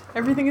hyped.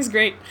 Everything is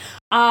great.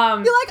 You're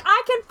like,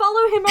 I can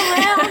follow him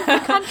around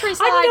the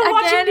countryside I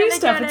watch him do and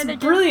stuff. again.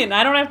 It's brilliant.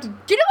 I don't have to...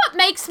 Do you know what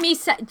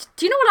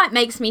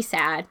makes me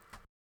sad?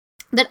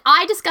 That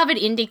I discovered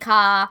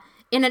IndyCar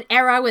in an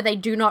era where they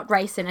do not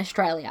race in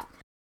Australia.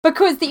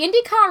 Because the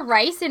IndyCar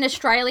race in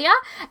Australia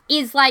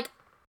is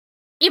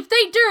if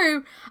they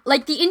do,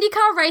 the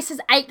IndyCar race is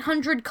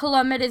 800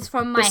 kilometers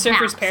from my house. The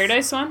Surfer's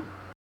Paradise one?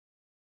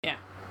 Yeah.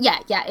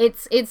 Yeah,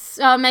 it's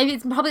maybe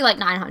it's probably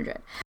 900.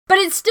 But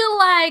it's still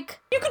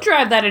You could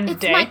drive that in a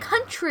day. It's my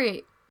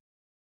country.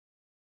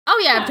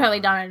 Oh yeah, I've totally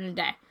done it in a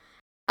day.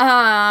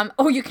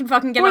 Or you can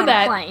fucking get on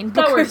a plane.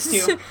 That works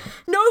too.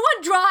 No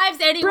one drives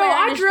anywhere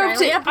in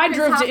Australia. I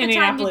drove to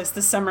Indianapolis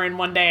this summer in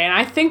one day, and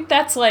I think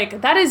that's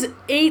that is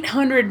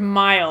 800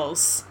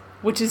 miles,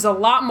 which is a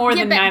lot more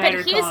than 900 But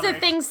here's kilometers. the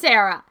thing,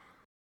 Sarah.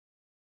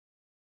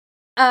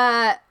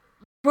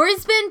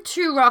 Brisbane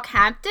to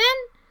Rockhampton,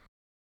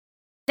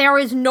 there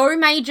is no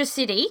major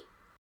city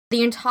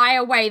the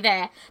entire way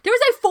there. There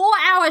is a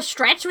 4-hour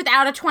stretch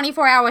without a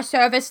 24-hour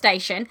service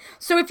station.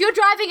 So if you're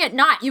driving at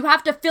night, you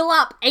have to fill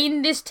up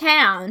in this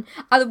town.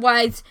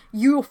 Otherwise,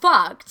 you're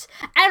fucked.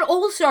 And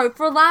also,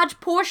 for a large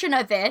portion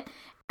of it,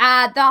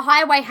 the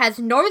highway has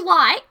no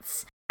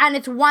lights and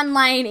it's 1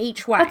 lane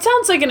each way. That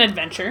sounds like an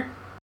adventure.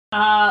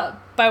 By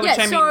which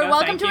I mean, no,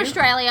 welcome to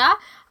Australia.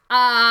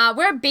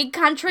 We're a big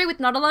country with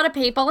not a lot of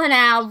people, and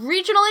our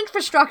regional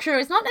infrastructure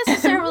is not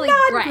necessarily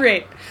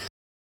great.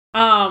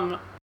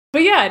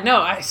 But yeah,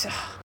 no,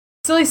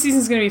 silly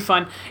season's gonna be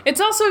fun.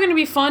 It's also gonna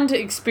be fun to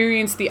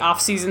experience the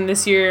off season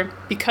this year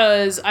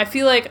because I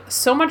feel like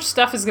so much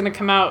stuff is gonna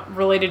come out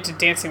related to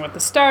Dancing with the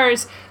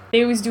Stars.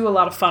 They always do a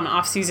lot of fun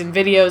off season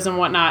videos and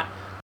whatnot.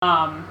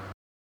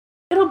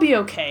 It'll be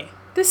okay.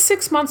 This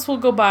 6 months will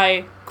go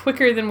by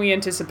quicker than we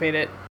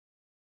anticipated.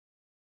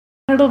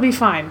 It'll be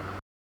fine.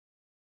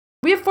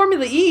 We have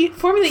Formula E.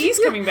 Formula E's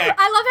coming back.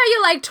 I love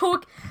how you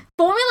talk.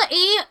 Formula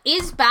E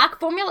is back.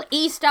 Formula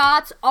E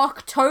starts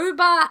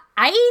October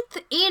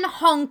 8th in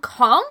Hong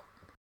Kong.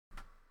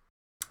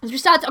 Which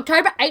starts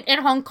October 8th in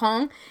Hong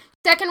Kong.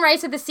 Second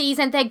race of the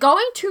season. They're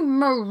going to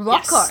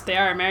Morocco. Yes, they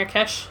are,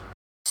 Marrakesh.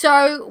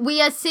 So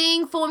we are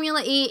seeing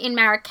Formula E in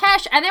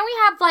Marrakesh, and then we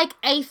have like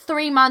a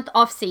 3-month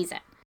off season.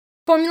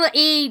 Formula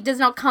E does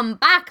not come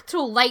back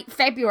till late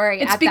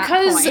February It's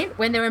because that point,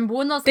 when they're in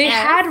Buenos Aires. They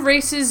had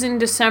races in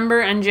December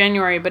and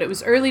January, but it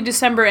was early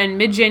December and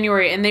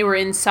mid-January, and they were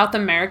in South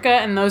America,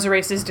 and those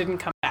races didn't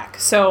come back.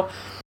 So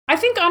I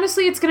think,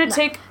 honestly, it's going to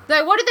take...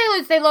 So what did they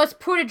lose? They lost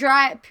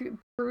Punta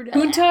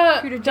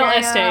del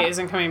Este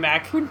isn't coming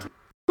back. Punta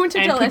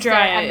del Este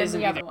isn't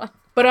the other either. one.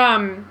 But,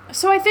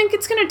 so I think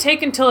it's going to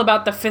take until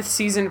about the 5th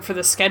season for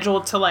the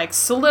schedule to, like,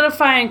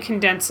 solidify and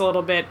condense a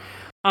little bit.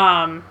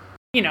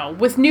 You know,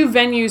 with new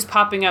venues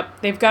popping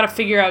up, they've got to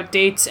figure out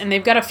dates, and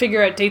they've got to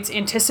figure out dates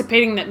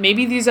anticipating that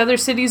maybe these other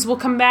cities will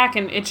come back,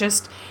 and it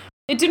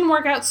didn't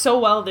work out so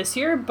well this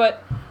year,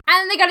 but...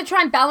 And they got to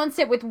try and balance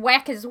it with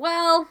WEC as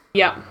well.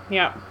 Yeah.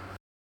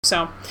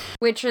 So...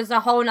 Which is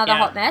a whole nother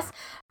hot mess.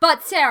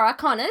 But Sarah,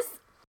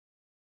 Connors,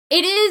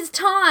 it is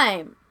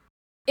time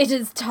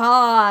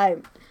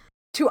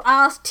to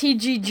ask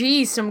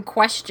TGG some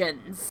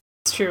questions.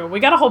 It's true. We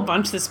got a whole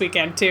bunch this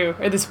weekend, too.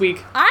 Or this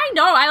week. I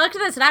know. I looked at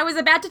this, and I was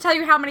about to tell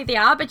you how many there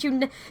are, but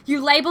you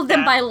labeled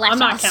them by letter. I'm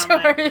not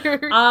counting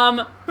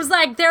it was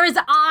like, there is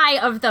I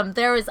of them.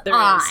 There is.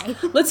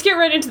 Let's get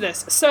right into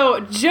this.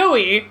 So,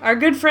 Joey, our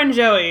good friend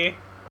Joey,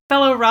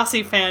 fellow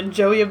Rossi fan,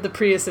 Joey of the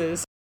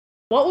Priuses,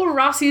 what will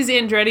Rossi's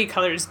Andretti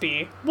colors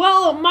be?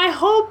 Well, my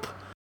hope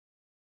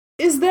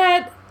is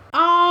that,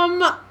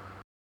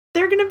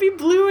 they're gonna be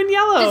blue and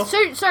yellow.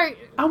 So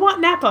I want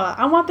Napa.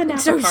 I want the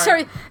Napa car.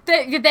 So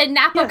they're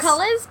Napa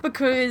colors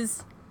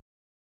because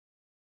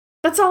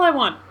that's all I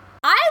want.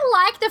 I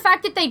like the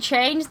fact that they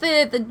changed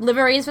the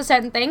liveries for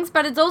certain things,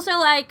 but it's also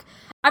like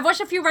I've watched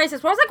a few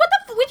races where I was like,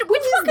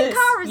 which fucking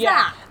car is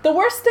that? The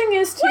worst thing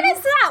is too. What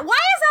is that? Why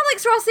is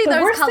Alex Rossi those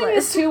colors? The worst thing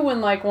is too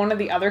when like one of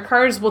the other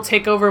cars will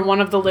take over one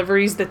of the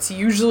liveries that's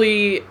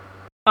usually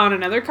on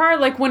another car.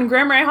 Like when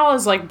Graham Rahal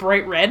is like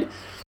bright red.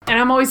 And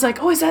I'm always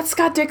like, oh, is that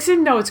Scott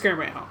Dixon? No, it's Graham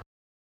Rahal.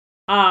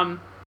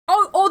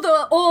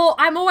 Or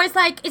I'm always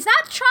like, is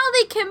that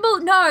Charlie Kimball?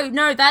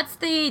 No, that's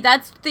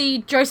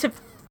the Joseph's,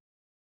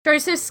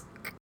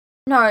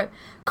 no,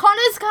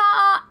 Connor's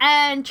car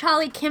and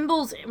Charlie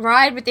Kimball's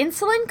ride with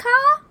insulin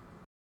car?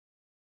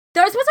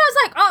 Those ones I was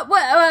like,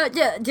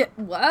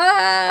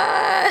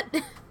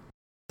 what?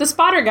 The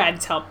spotter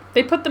guides help.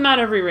 They put them out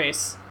every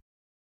race.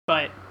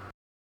 But...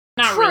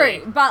 Not True,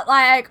 really. But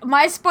like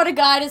my spotter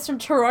guide is from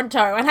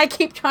Toronto, and I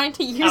keep trying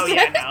to use it. Oh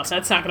yeah, no,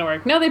 that's not gonna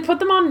work. No, they put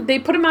them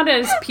out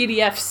as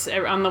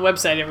PDFs on the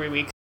website every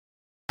week.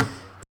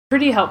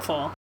 Pretty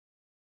helpful.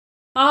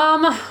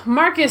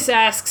 Marcus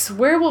asks,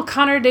 where will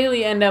Connor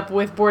Daly end up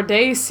with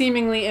Bourdais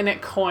seemingly in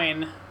at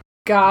Coin?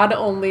 God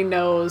only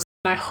knows.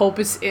 I hope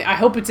it's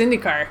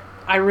IndyCar.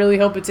 I really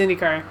hope it's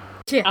IndyCar.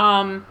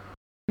 Yeah.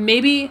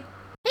 Maybe.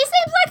 He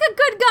seems like a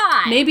good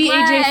guy. Maybe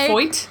AJ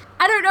Foyt.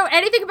 I don't know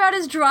anything about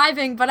his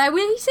driving, but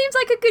he seems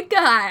like a good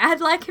guy.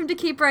 I'd like him to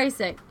keep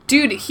racing.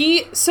 Dude,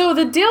 so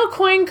the Dale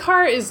Coyne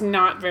car is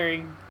not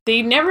very...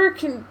 They never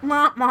can...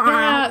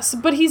 Yeah,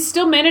 but he's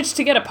still managed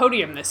to get a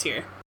podium this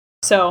year.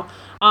 So,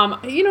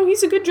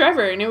 he's a good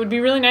driver, and it would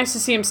be really nice to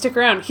see him stick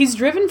around. He's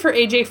driven for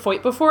AJ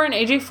Foyt before, and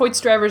AJ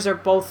Foyt's drivers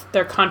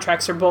their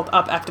contracts are both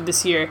up after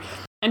this year.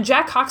 And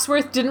Jack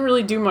Hawksworth didn't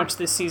really do much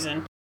this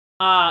season.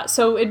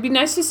 So it'd be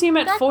nice to see him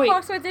at Foyt. Jack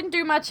Hawksworth didn't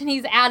do much, and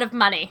he's out of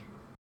money.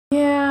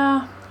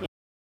 Yeah.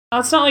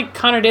 It's not like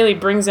Connor Daly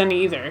brings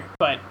any either,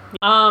 but,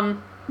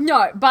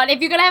 No, but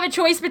if you're gonna have a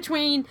choice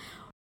between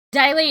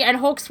Daly and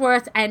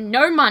Hawksworth and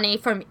no money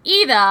from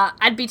either,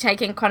 I'd be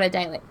taking Connor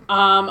Daly.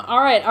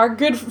 Alright, our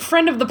good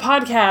friend of the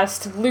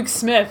podcast, Luke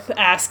Smith,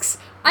 asks...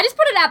 I just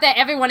put it out there,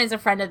 everyone is a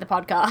friend of the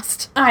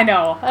podcast. I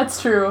know,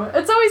 that's true.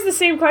 It's always the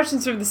same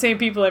questions from the same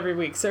people every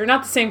week, so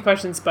not the same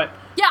questions, but...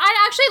 Yeah,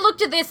 I actually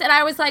looked at this and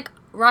I was like,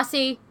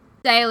 Rossi,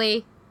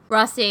 Daly,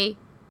 Rossi,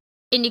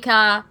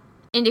 IndyCar,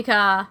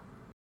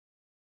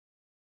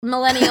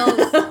 millennials,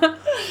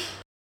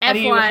 How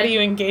F1. do you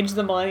engage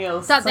the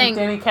millennials? Something. It's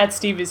like Danny Cat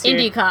Steve is here.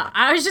 IndyCar.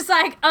 I was just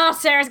like, oh,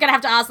 Sarah's gonna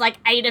have to ask like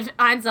 8 of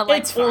answer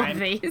like it's all fine. of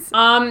these.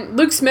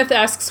 Luke Smith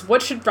asks,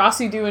 what should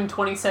Rossi do in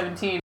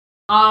 2017?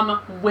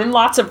 Win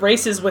lots of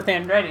races with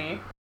Andretti.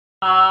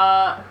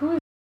 Who is...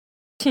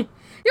 Yeah,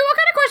 what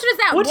kind of question is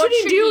that? What should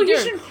he do? He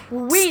should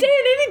Win. stay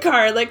in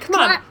IndyCar. Like, come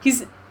on.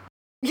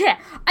 Yeah,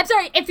 I'm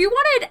sorry, if you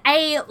wanted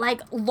a,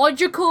 like,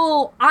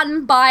 logical,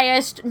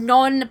 unbiased,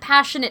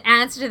 non-passionate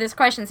answer to this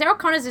question, Sarah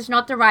Connors is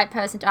not the right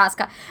person to ask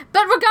her.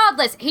 But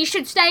regardless, he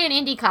should stay in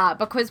IndyCar,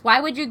 because why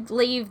would you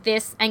leave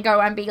this and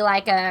go and be,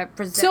 like, a...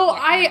 So,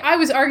 I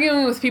was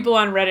arguing with people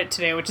on Reddit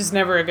today, which is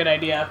never a good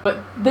idea, but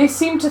they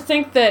seem to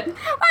think that... I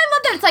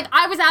love that. It's like,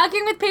 I was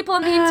arguing with people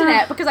on the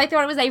internet because I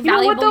thought it was a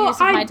valuable use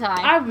of my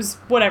time.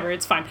 Whatever,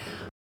 it's fine.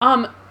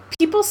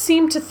 People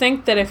seem to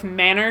think that if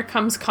Manor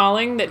comes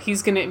calling, that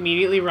he's going to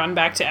immediately run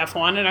back to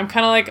F1, and I'm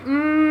kind of like,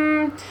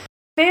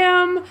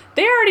 fam,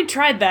 they already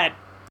tried that.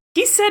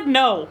 He said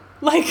no.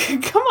 Like,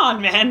 come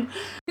on, man.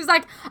 He's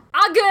like,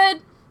 I'm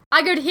good.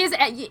 I go to his.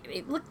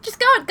 Just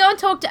go and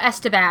talk to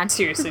Esteban.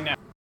 Seriously, no.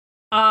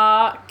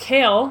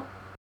 Kale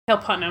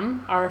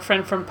Putnam, our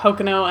friend from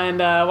Pocono and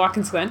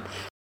Watkins Glen,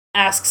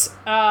 asks,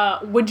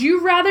 would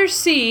you rather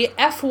see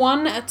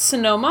F1 at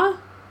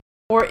Sonoma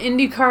or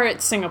IndyCar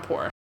at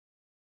Singapore?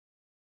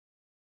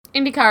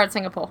 IndyCar at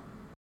Singapore.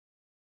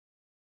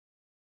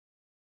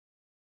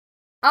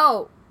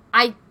 Oh,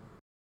 I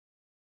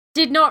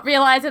did not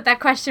realize what that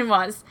question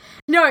was.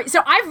 No,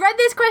 so I've read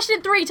this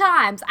question 3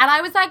 times, and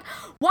I was like,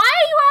 why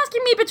are you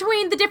asking me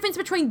between the difference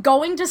between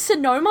going to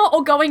Sonoma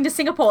or going to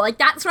Singapore? Like,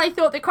 that's what I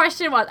thought the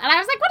question was. And I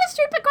was like, what a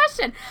stupid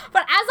question.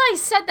 But as I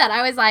said that,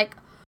 I was like,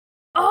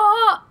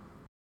 oh,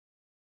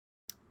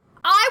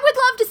 I would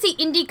love to see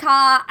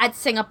IndyCar at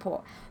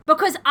Singapore,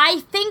 because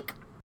I think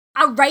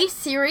a race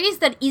series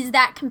that is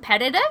that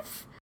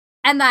competitive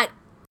and that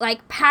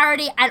like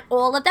parody and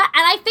all of that,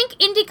 and I think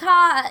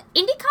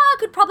IndyCar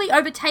could probably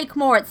overtake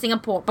more at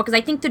Singapore, because I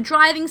think the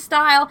driving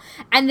style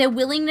and their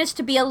willingness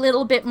to be a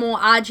little bit more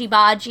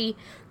argy-bargy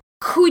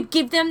could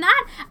give them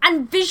that,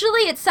 and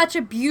visually it's such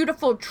a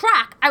beautiful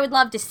track. I would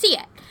love to see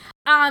it.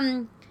 I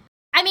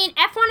mean,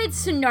 F1 at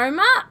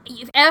Sonoma,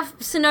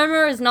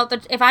 Sonoma is not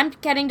the, if I'm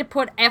getting to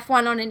put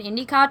F1 on an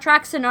IndyCar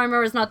track,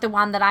 Sonoma is not the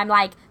one that I'm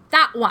like,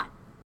 that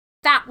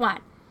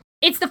one.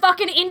 It's the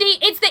fucking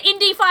it's the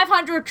Indy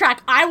 500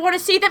 track. I want to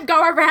see them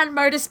go around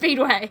Motor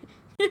Speedway.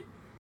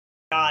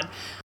 God.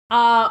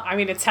 I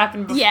mean, it's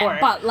happened before. Yeah,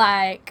 but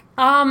like...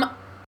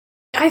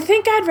 I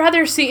think I'd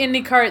rather see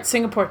IndyCar at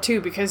Singapore too,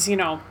 because, you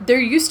know, they're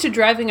used to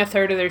driving a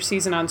third of their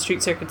season on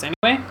street circuits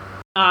anyway.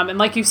 And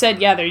like you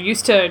said, yeah, they're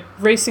used to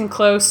racing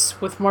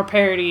close with more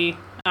parity.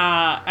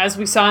 As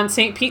we saw in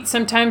St. Pete,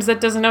 sometimes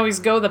that doesn't always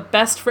go the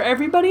best for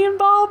everybody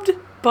involved.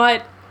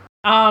 But,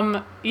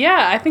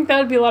 yeah, I think that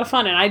would be a lot of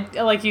fun. And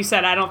like you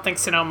said, I don't think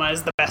Sonoma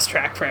is the best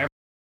track for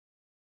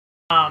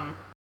everybody.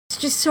 It's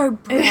just so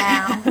brown.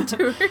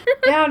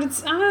 Yeah,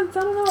 it's, I don't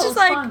know. It's just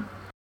like... Fun.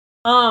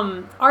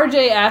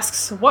 RJ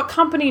asks, what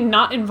company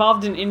not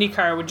involved in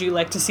IndyCar would you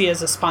like to see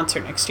as a sponsor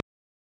next year?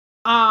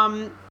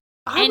 I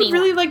would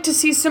really like to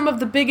see some of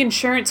the big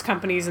insurance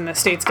companies in the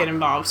States get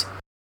involved.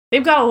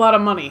 They've got a lot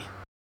of money.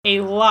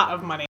 A lot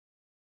of money.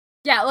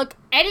 Yeah, look,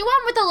 anyone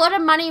with a lot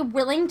of money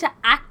willing to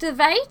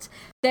activate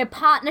their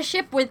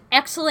partnership with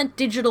excellent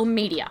digital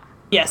media.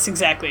 Yes,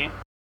 exactly.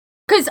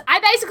 Because I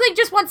basically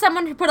just want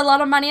someone who put a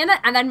lot of money in it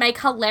and then make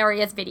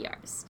hilarious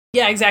videos.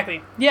 Yeah,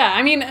 exactly. Yeah,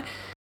 I mean,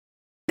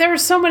 there are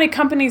so many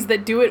companies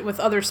that do it with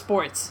other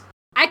sports.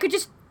 I could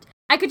just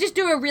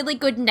do a really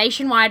good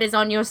Nationwide is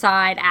on your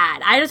side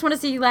ad. I just want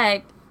to see,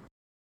 like,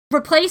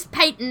 replace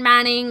Peyton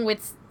Manning with...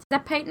 Is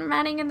that Peyton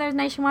Manning in those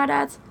Nationwide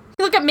ads?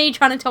 Look at me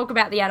trying to talk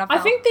about the NFL. I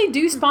think they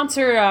do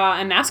sponsor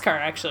a NASCAR,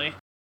 actually.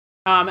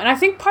 And I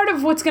think part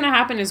of what's going to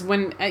happen is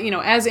when,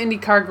 as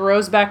IndyCar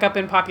grows back up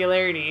in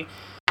popularity,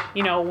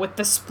 with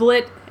the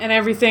split and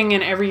everything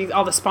and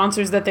all the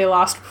sponsors that they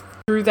lost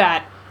through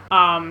that,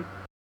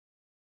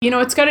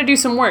 it's got to do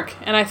some work.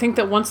 And I think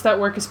that once that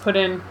work is put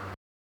in...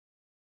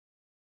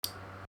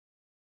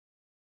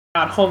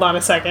 God, hold on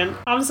a second.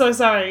 I'm so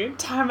sorry.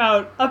 Time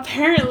out.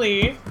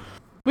 Apparently,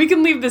 we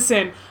can leave this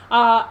in.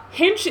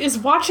 Hinch is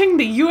watching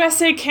the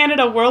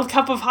USA-Canada World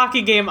Cup of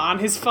Hockey game on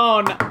his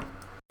phone.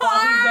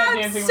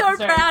 I'm so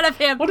proud of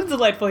him. What a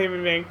delightful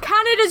human being.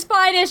 Canada's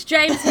finest,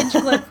 James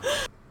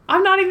Hinchcliffe.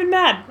 I'm not even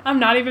mad.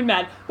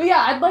 But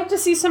yeah, I'd like to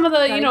see some of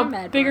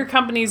the, bigger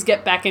companies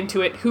get back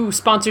into it who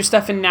sponsor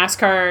stuff in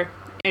NASCAR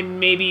and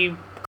maybe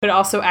could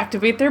also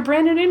activate their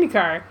brand in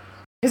IndyCar.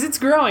 Because it's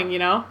growing,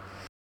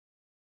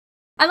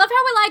 I love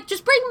how we're like,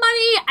 just bring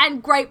money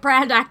and great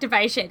brand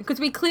activation, because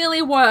we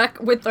clearly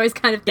work with those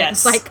kind of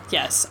things.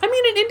 Yes. I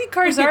mean, and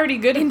IndyCar is already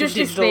good at the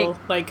digital,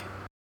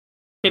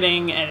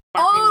 hitting and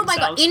oh my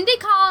god,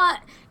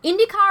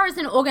 IndyCar as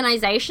an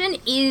organization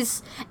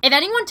is, if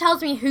anyone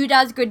tells me who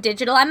does good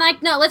digital, I'm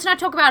like, no, let's not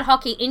talk about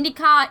hockey.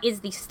 IndyCar is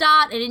the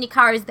start and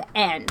IndyCar is the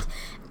end.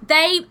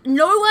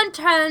 No one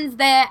turns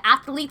their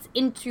athletes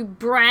into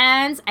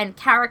brands and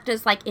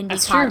characters like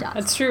IndyCar does.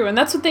 That's true, and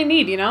that's what they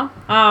need,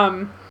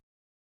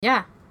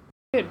 Yeah.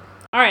 Good.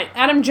 All right.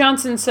 Adam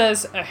Johnson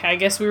says, I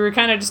guess we were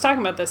kind of just talking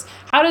about this.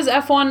 How does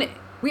F1,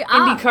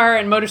 IndyCar,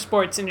 and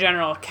motorsports in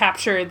general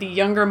capture the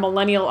younger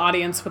millennial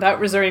audience without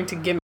resorting to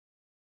gimmick?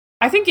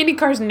 I think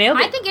IndyCar's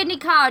nailed it. I think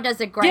IndyCar does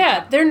a great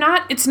job.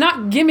 Yeah, it's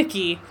not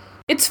gimmicky.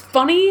 It's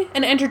funny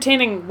and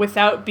entertaining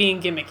without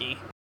being gimmicky.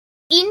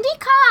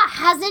 IndyCar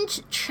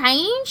hasn't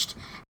changed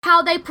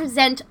how they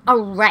present a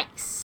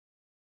race,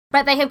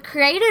 but they have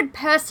created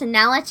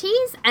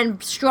personalities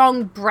and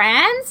strong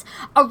brands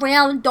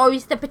around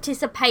those that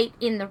participate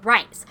in the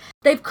race.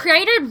 They've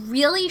created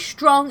really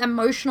strong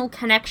emotional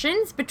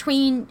connections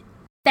between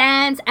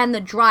fans and the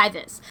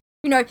drivers.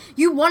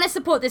 You want to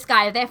support this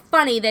guy. They're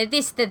funny. They're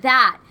this, they're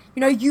that.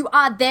 You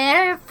are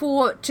there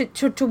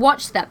to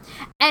watch them.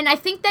 And I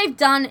think they've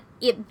done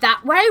it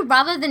that way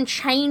rather than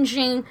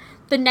changing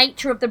the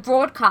nature of the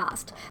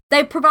broadcast.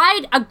 They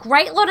provide a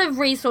great lot of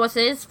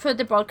resources for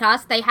the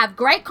broadcast. They have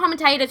great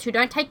commentators who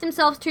don't take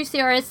themselves too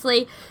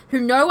seriously,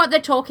 who know what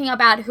they're talking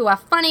about, who are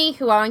funny,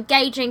 who are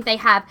engaging. They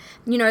have,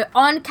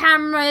 on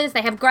cameras.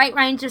 They have great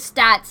range of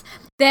stats.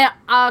 Their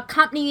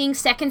accompanying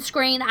second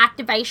screen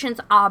activations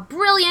are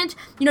brilliant.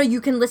 You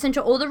can listen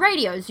to all the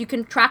radios. You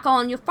can track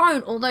on your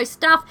phone, all those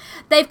stuff.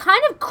 They've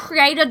kind of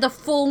created the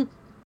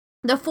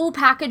full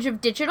package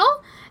of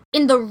digital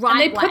in the right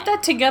way. And they put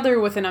that together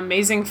with an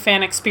amazing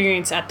fan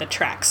experience at the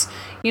tracks.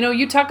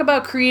 You talk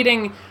about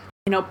creating,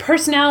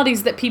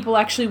 personalities that people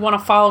actually want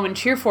to follow and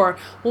cheer for.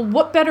 Well,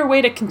 what better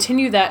way to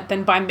continue that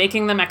than by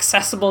making them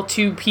accessible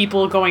to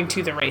people going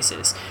to the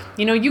races?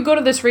 You go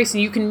to this race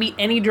and you can meet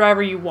any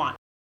driver you want.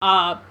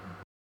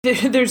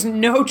 There's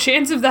no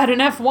chance of that in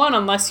F1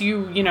 unless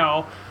you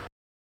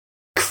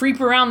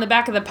creep around the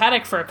back of the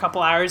paddock for a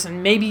couple hours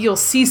and maybe you'll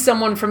see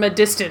someone from a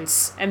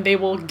distance and they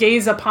will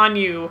gaze upon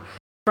you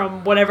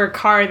from whatever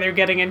car they're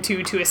getting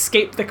into to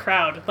escape the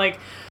crowd.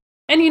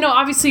 And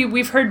obviously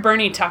we've heard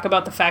Bernie talk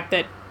about the fact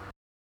that,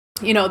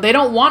 they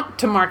don't want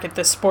to market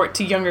this sport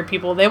to younger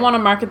people. They want to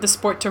market the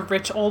sport to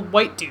rich old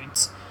white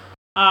dudes.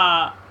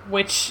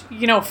 Which,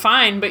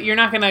 fine, but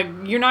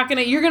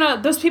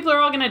those people are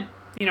all gonna,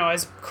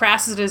 as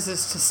crass as it is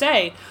to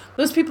say,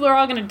 those people are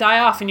all going to die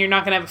off and you're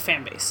not going to have a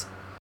fan base.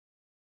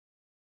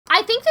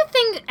 I think the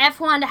thing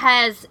F1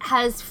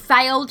 has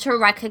failed to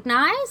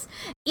recognize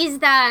is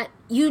that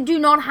you do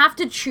not have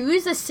to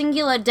choose a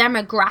singular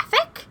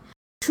demographic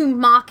to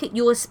market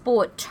your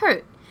sport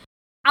to.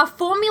 A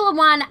Formula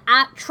One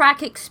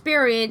at-track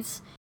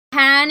experience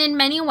can, in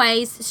many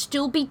ways,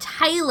 still be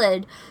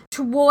tailored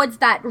towards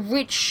that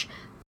rich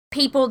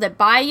people that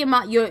buy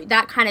your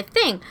that kind of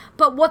thing.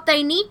 But what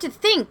they need to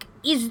think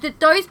is that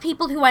those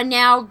people who are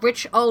now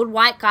rich old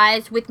white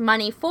guys with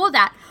money for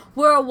that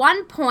were at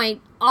one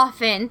point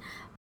often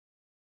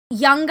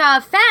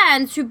younger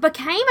fans who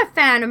became a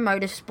fan of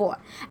motorsport.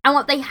 And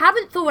what they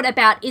haven't thought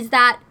about is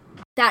that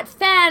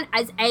fan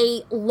as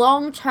a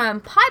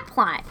long-term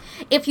pipeline.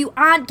 If you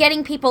aren't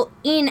getting people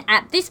in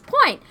at this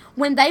point,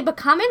 when they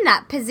become in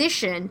that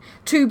position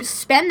to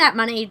spend that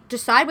money,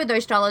 decide where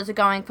those dollars are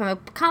going from a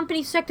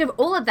company perspective,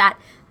 all of that,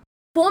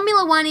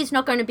 Formula One is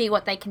not going to be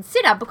what they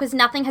consider because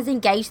nothing has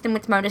engaged them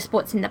with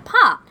motorsports in the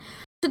past.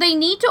 So they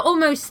need to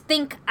almost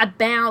think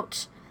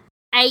about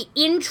a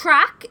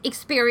in-track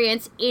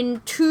experience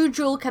in two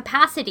dual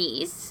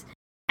capacities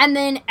and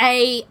then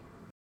a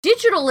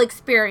digital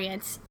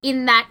experience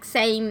in that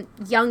same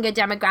younger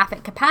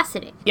demographic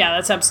capacity. Yeah,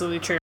 that's absolutely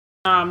true.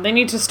 They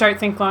need to start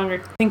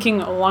thinking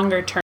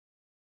longer term.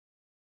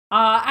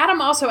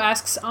 Adam also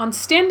asks, on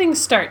standing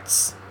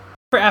starts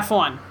for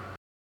F1,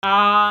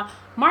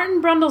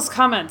 Martin Brundle's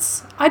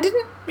comments. I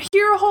didn't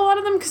hear a whole lot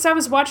of them because I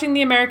was watching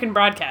the American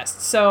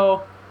broadcast,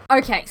 so...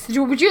 Okay,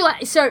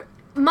 so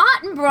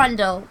Martin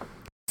Brundle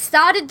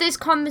started this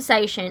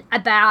conversation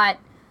about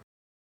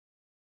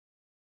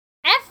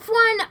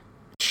F1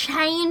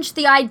 changed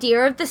the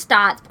idea of the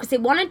starts because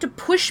it wanted to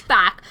push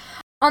back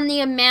on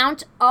the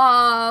amount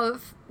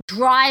of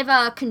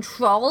driver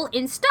control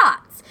in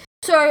starts.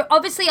 So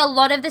obviously a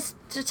lot of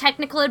the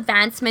technical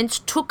advancements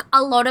took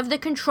a lot of the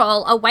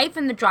control away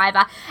from the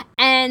driver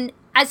and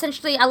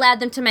essentially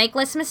allowed them to make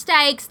less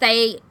mistakes.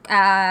 They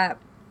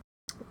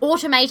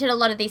automated a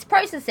lot of these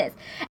processes.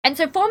 And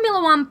so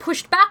Formula One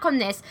pushed back on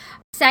this,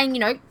 saying,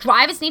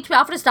 drivers need to be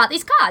able to start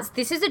these cars.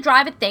 This is a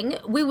driver thing.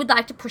 We would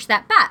like to push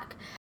that back.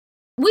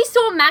 We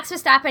saw Max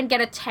Verstappen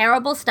get a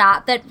terrible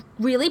start that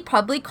really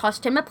probably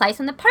cost him a place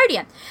on the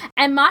podium.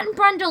 And Martin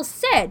Brundle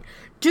said,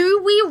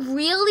 do we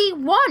really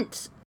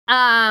want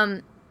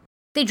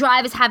the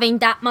drivers having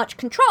that much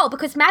control?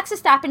 Because Max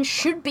Verstappen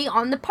should be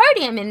on the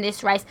podium in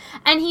this race,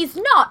 and he's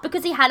not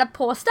because he had a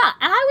poor start.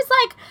 And I was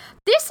like,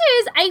 this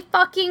is a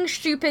fucking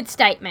stupid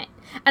statement.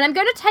 And I'm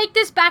going to take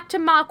this back to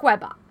Mark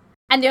Webber.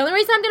 And the only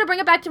reason I'm going to bring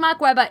it back to Mark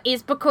Webber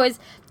is because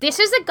this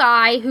is a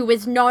guy who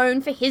is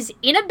known for his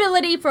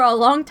inability for a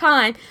long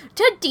time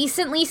to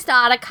decently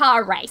start a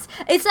car race.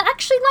 It's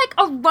actually like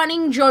a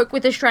running joke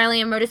with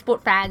Australian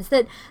motorsport fans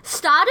that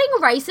starting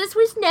races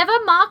was never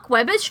Mark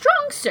Webber's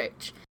strong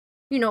suit.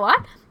 You know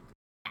what?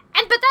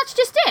 But that's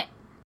just it.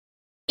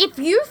 If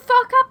you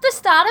fuck up the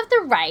start of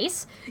the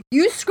race,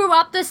 you screw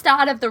up the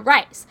start of the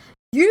race.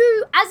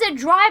 You, as a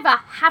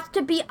driver, have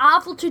to be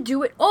able to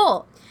do it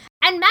all.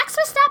 And Max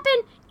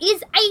Verstappen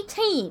is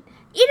 18.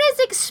 It is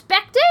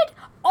expected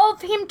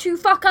of him to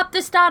fuck up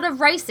the start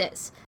of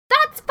races.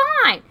 That's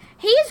fine.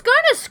 He's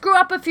going to screw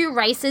up a few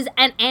races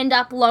and end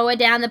up lower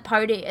down the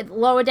podium,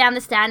 lower down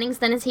the standings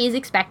than as he is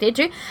expected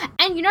to.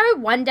 And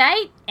one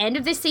day, end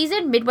of this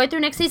season, midway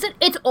through next season,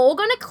 it's all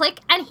going to click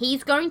and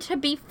he's going to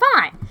be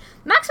fine.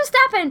 Max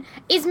Verstappen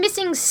is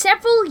missing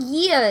several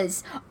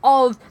years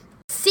of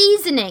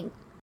seasoning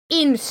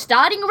in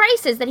starting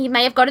races that he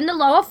may have got in the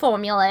lower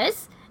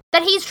formulas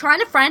that he's trying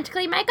to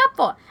frantically make up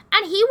for.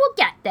 And he will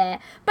get there.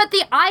 But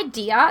the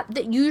idea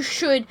that you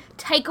should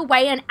take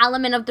away an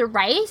element of the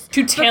race...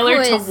 To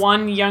tailor to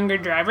one younger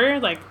driver?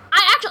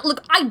 I actually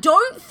look. I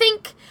don't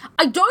think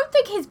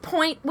his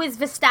point was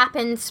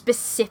Verstappen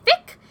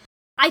specific.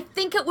 I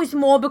think it was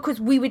more because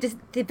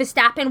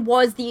Verstappen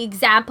was the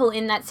example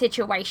in that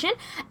situation,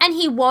 and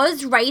he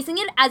was raising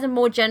it as a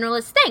more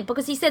generalist thing,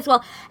 because he says,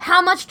 well,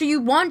 how much do you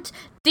want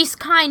this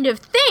kind of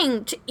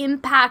thing to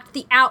impact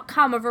the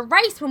outcome of a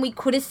race when we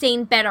could have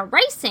seen better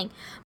racing?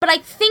 But I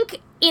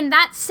think in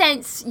that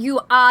sense,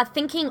 you are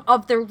thinking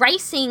of the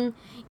racing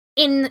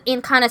in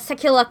kind of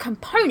secular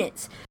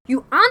components.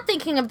 You aren't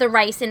thinking of the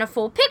race in a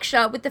full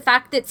picture, with the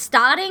fact that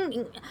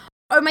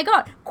oh my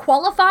god,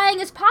 qualifying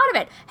is part of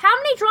it. How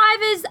many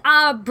drivers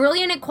are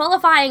brilliant at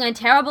qualifying and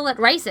terrible at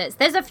races?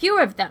 There's a few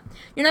of them,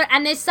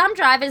 and there's some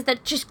drivers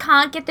that just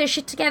can't get their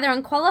shit together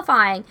in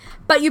qualifying,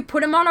 but you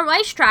put them on a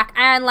racetrack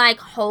and, like,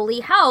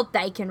 holy hell,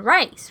 they can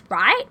race,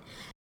 right?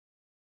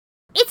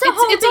 It's a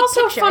whole big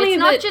also picture. Funny it's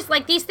not that, just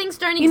like these things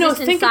don't exist in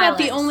silos. Think about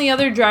the only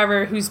other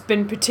driver who's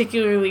been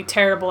particularly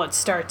terrible at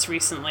starts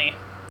recently.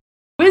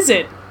 Who is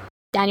it?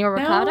 Daniel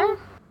Ricciardo?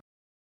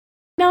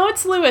 No,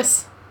 it's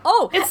Lewis.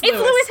 Oh, it's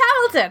Lewis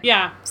Hamilton.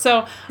 Yeah,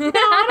 so, no,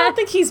 I don't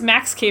think he's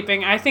max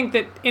caping. I think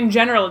that, in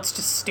general, it's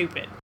just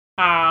stupid.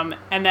 And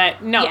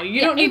that,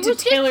 you don't need to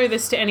tailor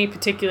this to any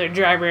particular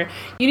driver.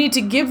 You need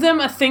to give them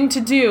a thing to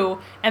do,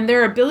 and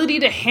their ability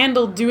to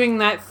handle doing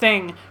that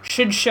thing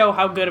should show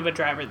how good of a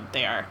driver that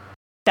they are.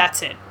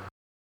 That's it.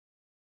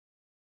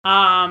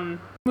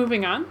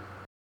 Moving on.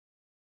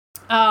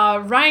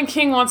 Ryan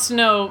King wants to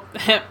know,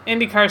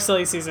 IndyCar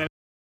silly season.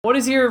 What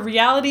is your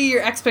reality,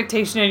 your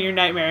expectation, and your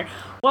nightmare?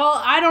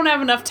 Well, I don't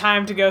have enough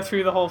time to go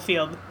through the whole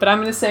field, but I'm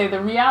going to say the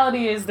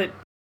reality is that...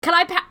 Can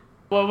I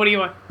Well, what do you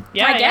want?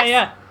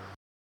 Yeah.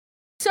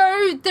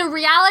 So, the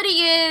reality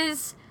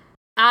is,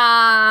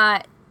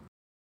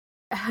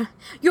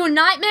 your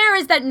nightmare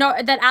is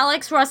that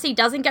Alex Rossi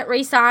doesn't get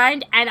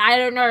re-signed, and, I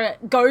don't know,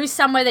 goes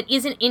somewhere that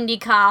isn't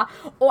IndyCar,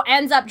 or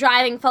ends up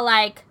driving for,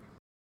 like,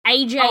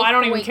 AJ. Oh, I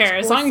don't even care.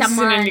 As long as he's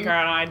in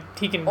IndyCar,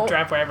 he can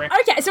drive wherever.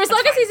 Okay, so as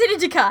long as he's in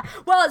IndyCar.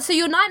 Well, so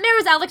your nightmare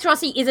is Alex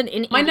Rossi isn't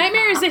in IndyCar. My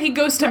nightmare is that he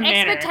goes to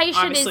Manor,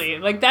 honestly.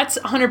 Like, that's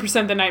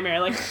 100% the nightmare.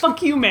 Like,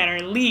 fuck you, Manor.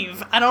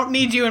 Leave. I don't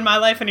need you in my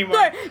life anymore.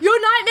 No,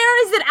 your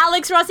nightmare is that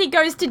Alex Rossi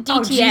goes to DTM.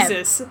 Oh,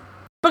 Jesus.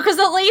 Because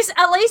at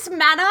least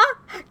Manor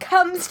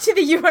comes to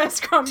the US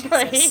Grand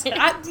Prix.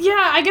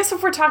 I guess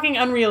if we're talking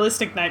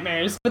unrealistic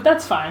nightmares, but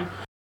that's fine.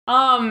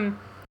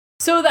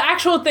 So the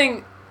actual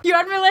thing... Your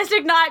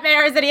unrealistic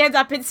nightmare is that he ends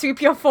up in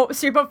Super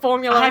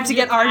Formula. I have to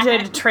get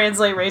RJ to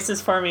translate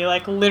races for me,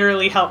 like,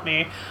 literally help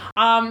me.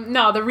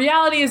 No, the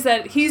reality is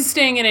that he's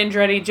staying in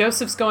Andretti.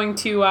 Joseph's going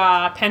to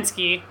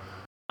Penske.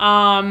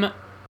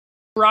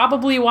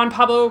 Probably Juan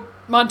Pablo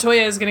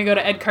Montoya is going to go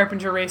to Ed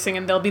Carpenter Racing,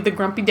 and they'll be the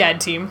Grumpy Dad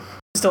team.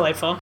 It's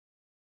delightful.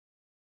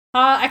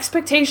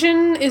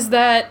 Expectation is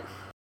that...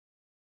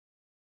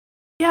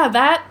 Yeah,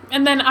 that,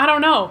 and then, I don't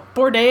know,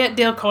 Bourdais at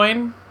Dale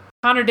Coyne,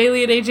 Connor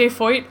Daly at AJ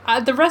Foyt.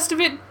 The rest of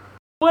it,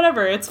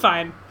 whatever, it's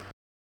fine.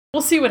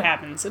 We'll see what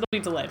happens. It'll be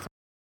delightful.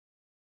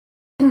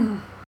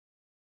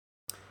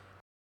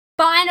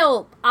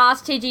 Final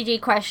Ask TGG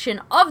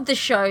question of the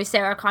show,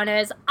 Sarah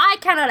Connors. I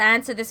cannot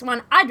answer this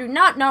one. I do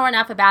not know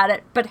enough about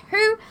it. But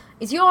who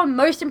is your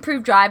most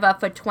improved driver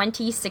for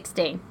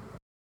 2016?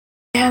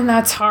 Man,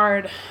 that's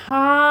hard.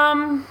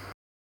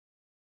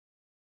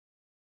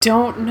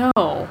 Don't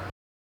know.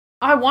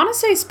 I want to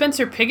say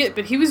Spencer Pigot,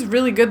 but he was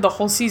really good the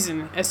whole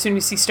season as soon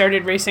as he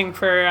started racing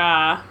for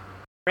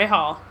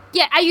Rahal.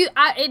 Yeah,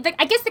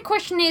 I guess the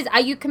question is, are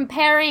you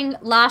comparing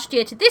last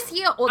year to this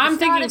year, or I'm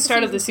thinking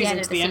start of the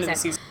season to the end of the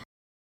season.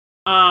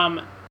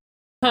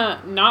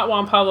 Not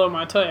Juan Pablo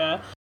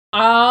Montoya.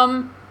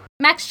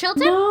 Max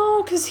Chilton?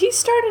 No, because he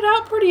started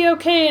out pretty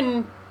okay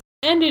and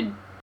ended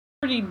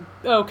pretty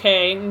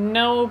okay.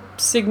 No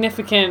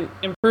significant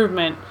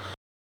improvement.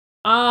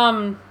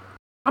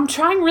 I'm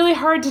trying really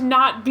hard to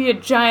not be a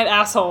giant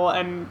asshole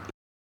and,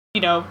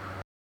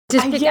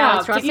 just pick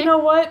Alex Rossi? But you know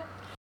what?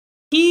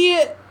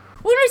 Well,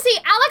 no, see,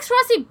 Alex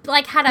Rossi,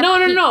 had a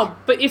peak. No,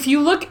 but if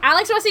you look...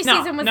 Alex Rossi's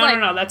season was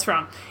No, that's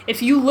wrong.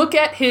 If you look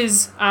at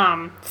his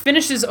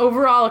finishes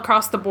overall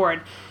across the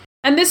board,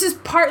 and this is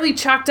partly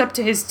chalked up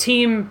to his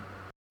team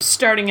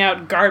starting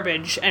out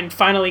garbage and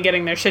finally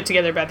getting their shit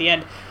together by the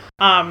end,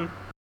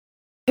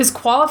 his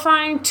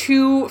qualifying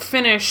to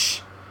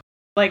finish...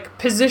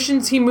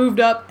 positions he moved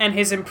up and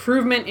his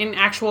improvement in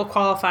actual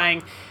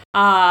qualifying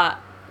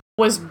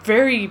was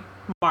very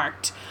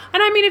marked.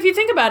 And I mean, if you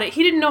think about it,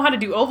 he didn't know how to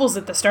do ovals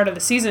at the start of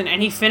the season,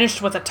 and he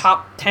finished with a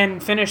top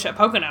 10 finish at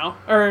Pocono.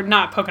 Or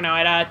not Pocono,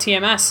 at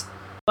TMS.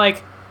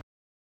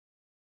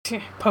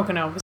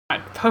 Pocono was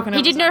not. Pocono.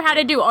 He didn't know how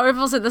to do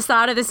ovals at the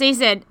start of the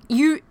season.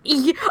 Well,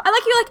 he did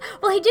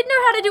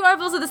know how to do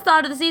ovals at the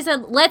start of the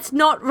season. Let's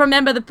not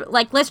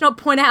let's not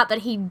point out that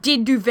he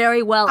did do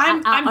very well.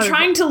 I'm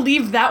trying to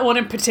leave that one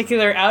in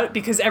particular out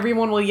because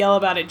everyone will yell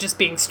about it just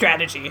being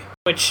strategy,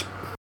 which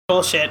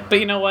bullshit. But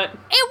you know what?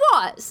 It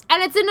was,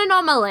 and it's an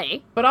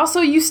anomaly. But also,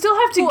 you still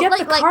have to get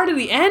the car to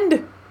the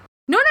end.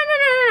 No.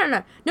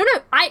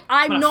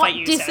 I'm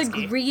not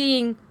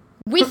disagreeing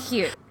with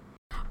you.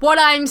 What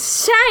I'm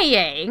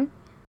saying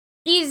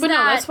is But that...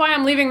 no, that's why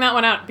I'm leaving that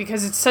one out,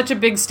 because it's such a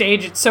big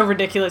stage, it's so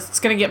ridiculous, it's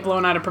going to get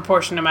blown out of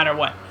proportion no matter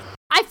what.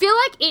 I feel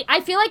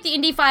like the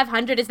Indy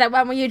 500 is that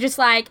one where you're just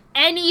like,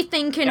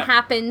 anything can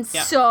happen,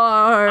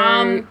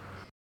 so...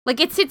 like,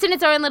 it sits in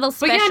its own little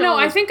special... But yeah, no,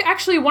 I think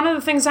actually one of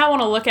the things I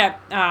want to look at,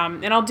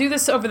 and I'll do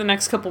this over the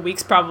next couple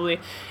weeks probably,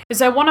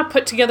 is I want to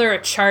put together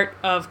a chart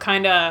of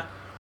kind of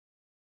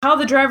how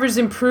the drivers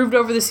improved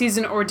over the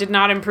season or did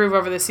not improve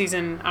over the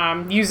season,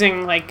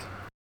 using, like,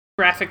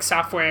 graphic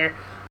software.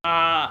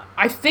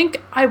 I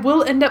think I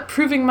will end up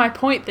proving my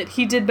point that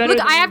he did better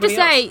than everybody else.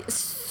 I have to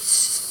say,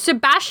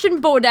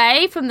 Sebastian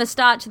Bourdais, from the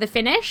start to the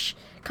finish,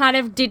 kind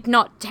of did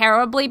not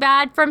terribly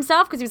bad for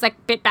himself, because he was, like,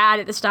 a bit bad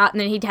at the start,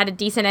 and then he had a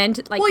decent end.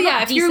 Like, well,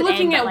 yeah, if you're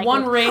looking at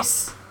one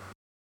race,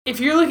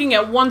 if you're looking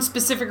at one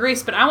specific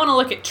race, but I want to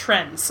look at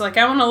trends. Like,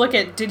 I want to look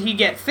at, did he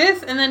get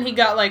 5th, and then he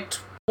got, like,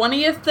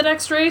 20th the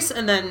next race,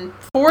 and then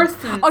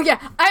 4th? And... Oh, yeah,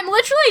 I'm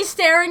literally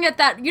staring at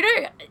that, you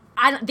know...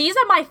 these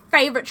are my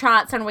favorite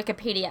charts on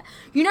Wikipedia.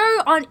 You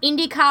know, on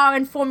IndyCar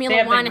and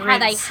Formula One, how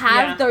they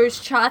have those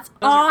charts? Those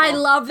cool. I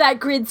love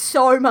that grid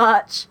so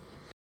much.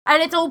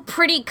 And it's all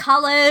pretty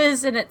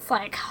colors, and it's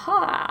like,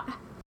 But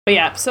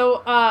yeah,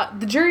 so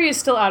the jury is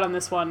still out on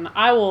this one.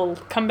 I will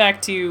come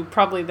back to you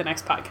probably the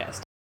next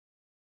podcast.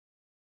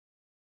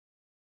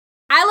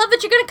 I love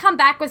that you're going to come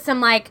back with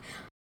some, like,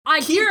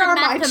 here are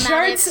my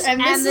charts, and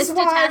this is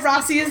why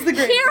Rossi is the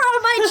greatest. Here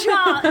are my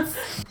charts.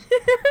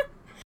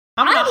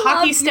 I'm gonna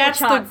hockey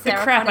stats the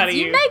crap out of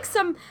you.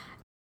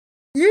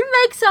 You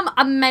make some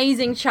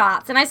amazing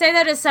charts, and I say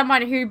that as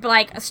someone who,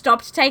 like,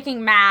 stopped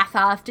taking math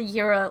after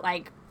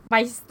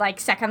my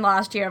second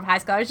last year of high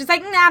school. I was just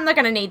like, nah, I'm not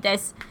gonna need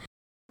this.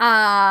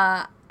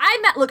 I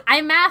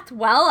mathed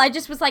well. I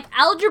just was like,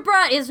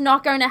 algebra is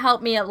not going to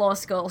help me at law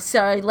school,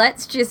 so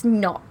let's just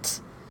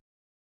not.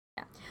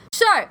 Yeah.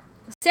 So,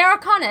 Sarah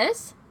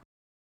Connors,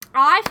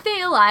 I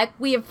feel like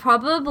we have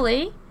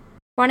probably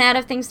run out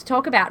of things to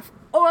talk about.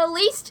 Or at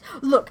least,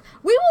 look,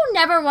 we will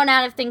never run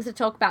out of things to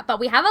talk about, but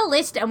we have a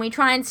list and we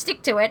try and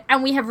stick to it,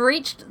 and we have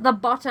reached the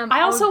bottom. I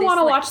also want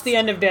to watch the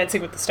end of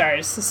Dancing with the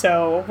Stars,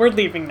 so we're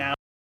leaving now.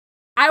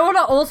 I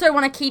also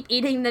want to keep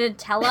eating the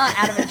Nutella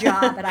out of a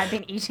jar that I've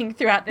been eating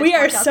throughout this podcast. We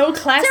are so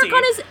classy. Sarah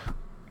Connors,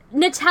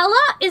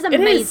 Nutella is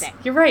amazing. It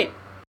is. You're right.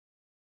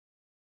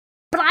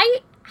 But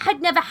I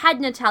had never had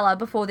Nutella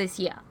before this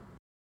year.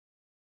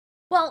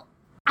 Well,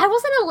 I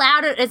wasn't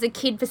allowed it as a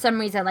kid for some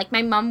reason. Like,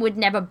 my mum would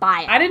never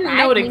buy it. I didn't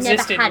know it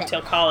existed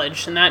until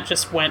college, and that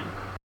just went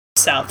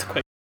south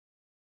quick.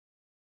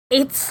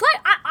 It's like,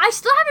 I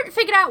still haven't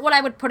figured out what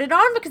I would put it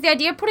on, because the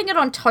idea of putting it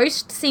on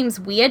toast seems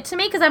weird to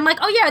me, because I'm like,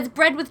 oh yeah, it's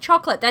bread with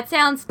chocolate. That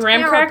sounds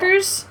Graham terrible.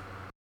 crackers?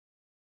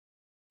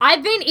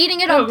 I've been eating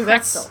it on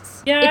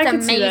pretzels. Yeah, it's I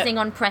can see that. amazing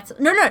on pretzels.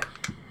 No.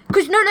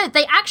 Because, no,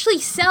 they actually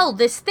sell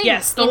this thing in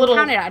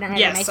Canada. I don't know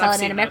if they sell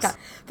it in America. Those.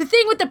 The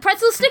thing with the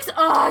pretzel sticks, it's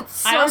so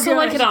good. I also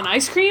like it on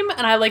ice cream,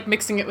 and I like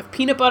mixing it with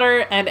peanut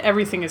butter, and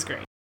everything is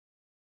great.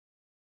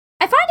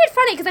 I find it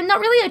funny, because I'm not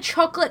really a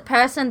chocolate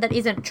person that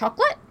isn't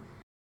chocolate,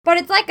 but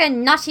it's like a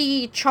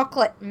nutty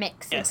chocolate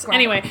mix. Yes,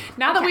 anyway,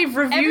 now that we've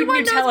reviewed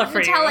Nutella for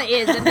you. Nutella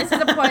is, and this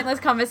is a pointless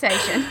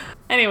conversation.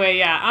 Anyway,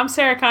 yeah, I'm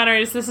Sarah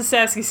Connors, this is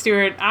Sasky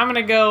Stewart. I'm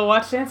gonna go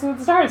watch Dancing with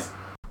the Stars.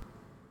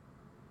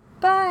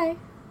 Bye.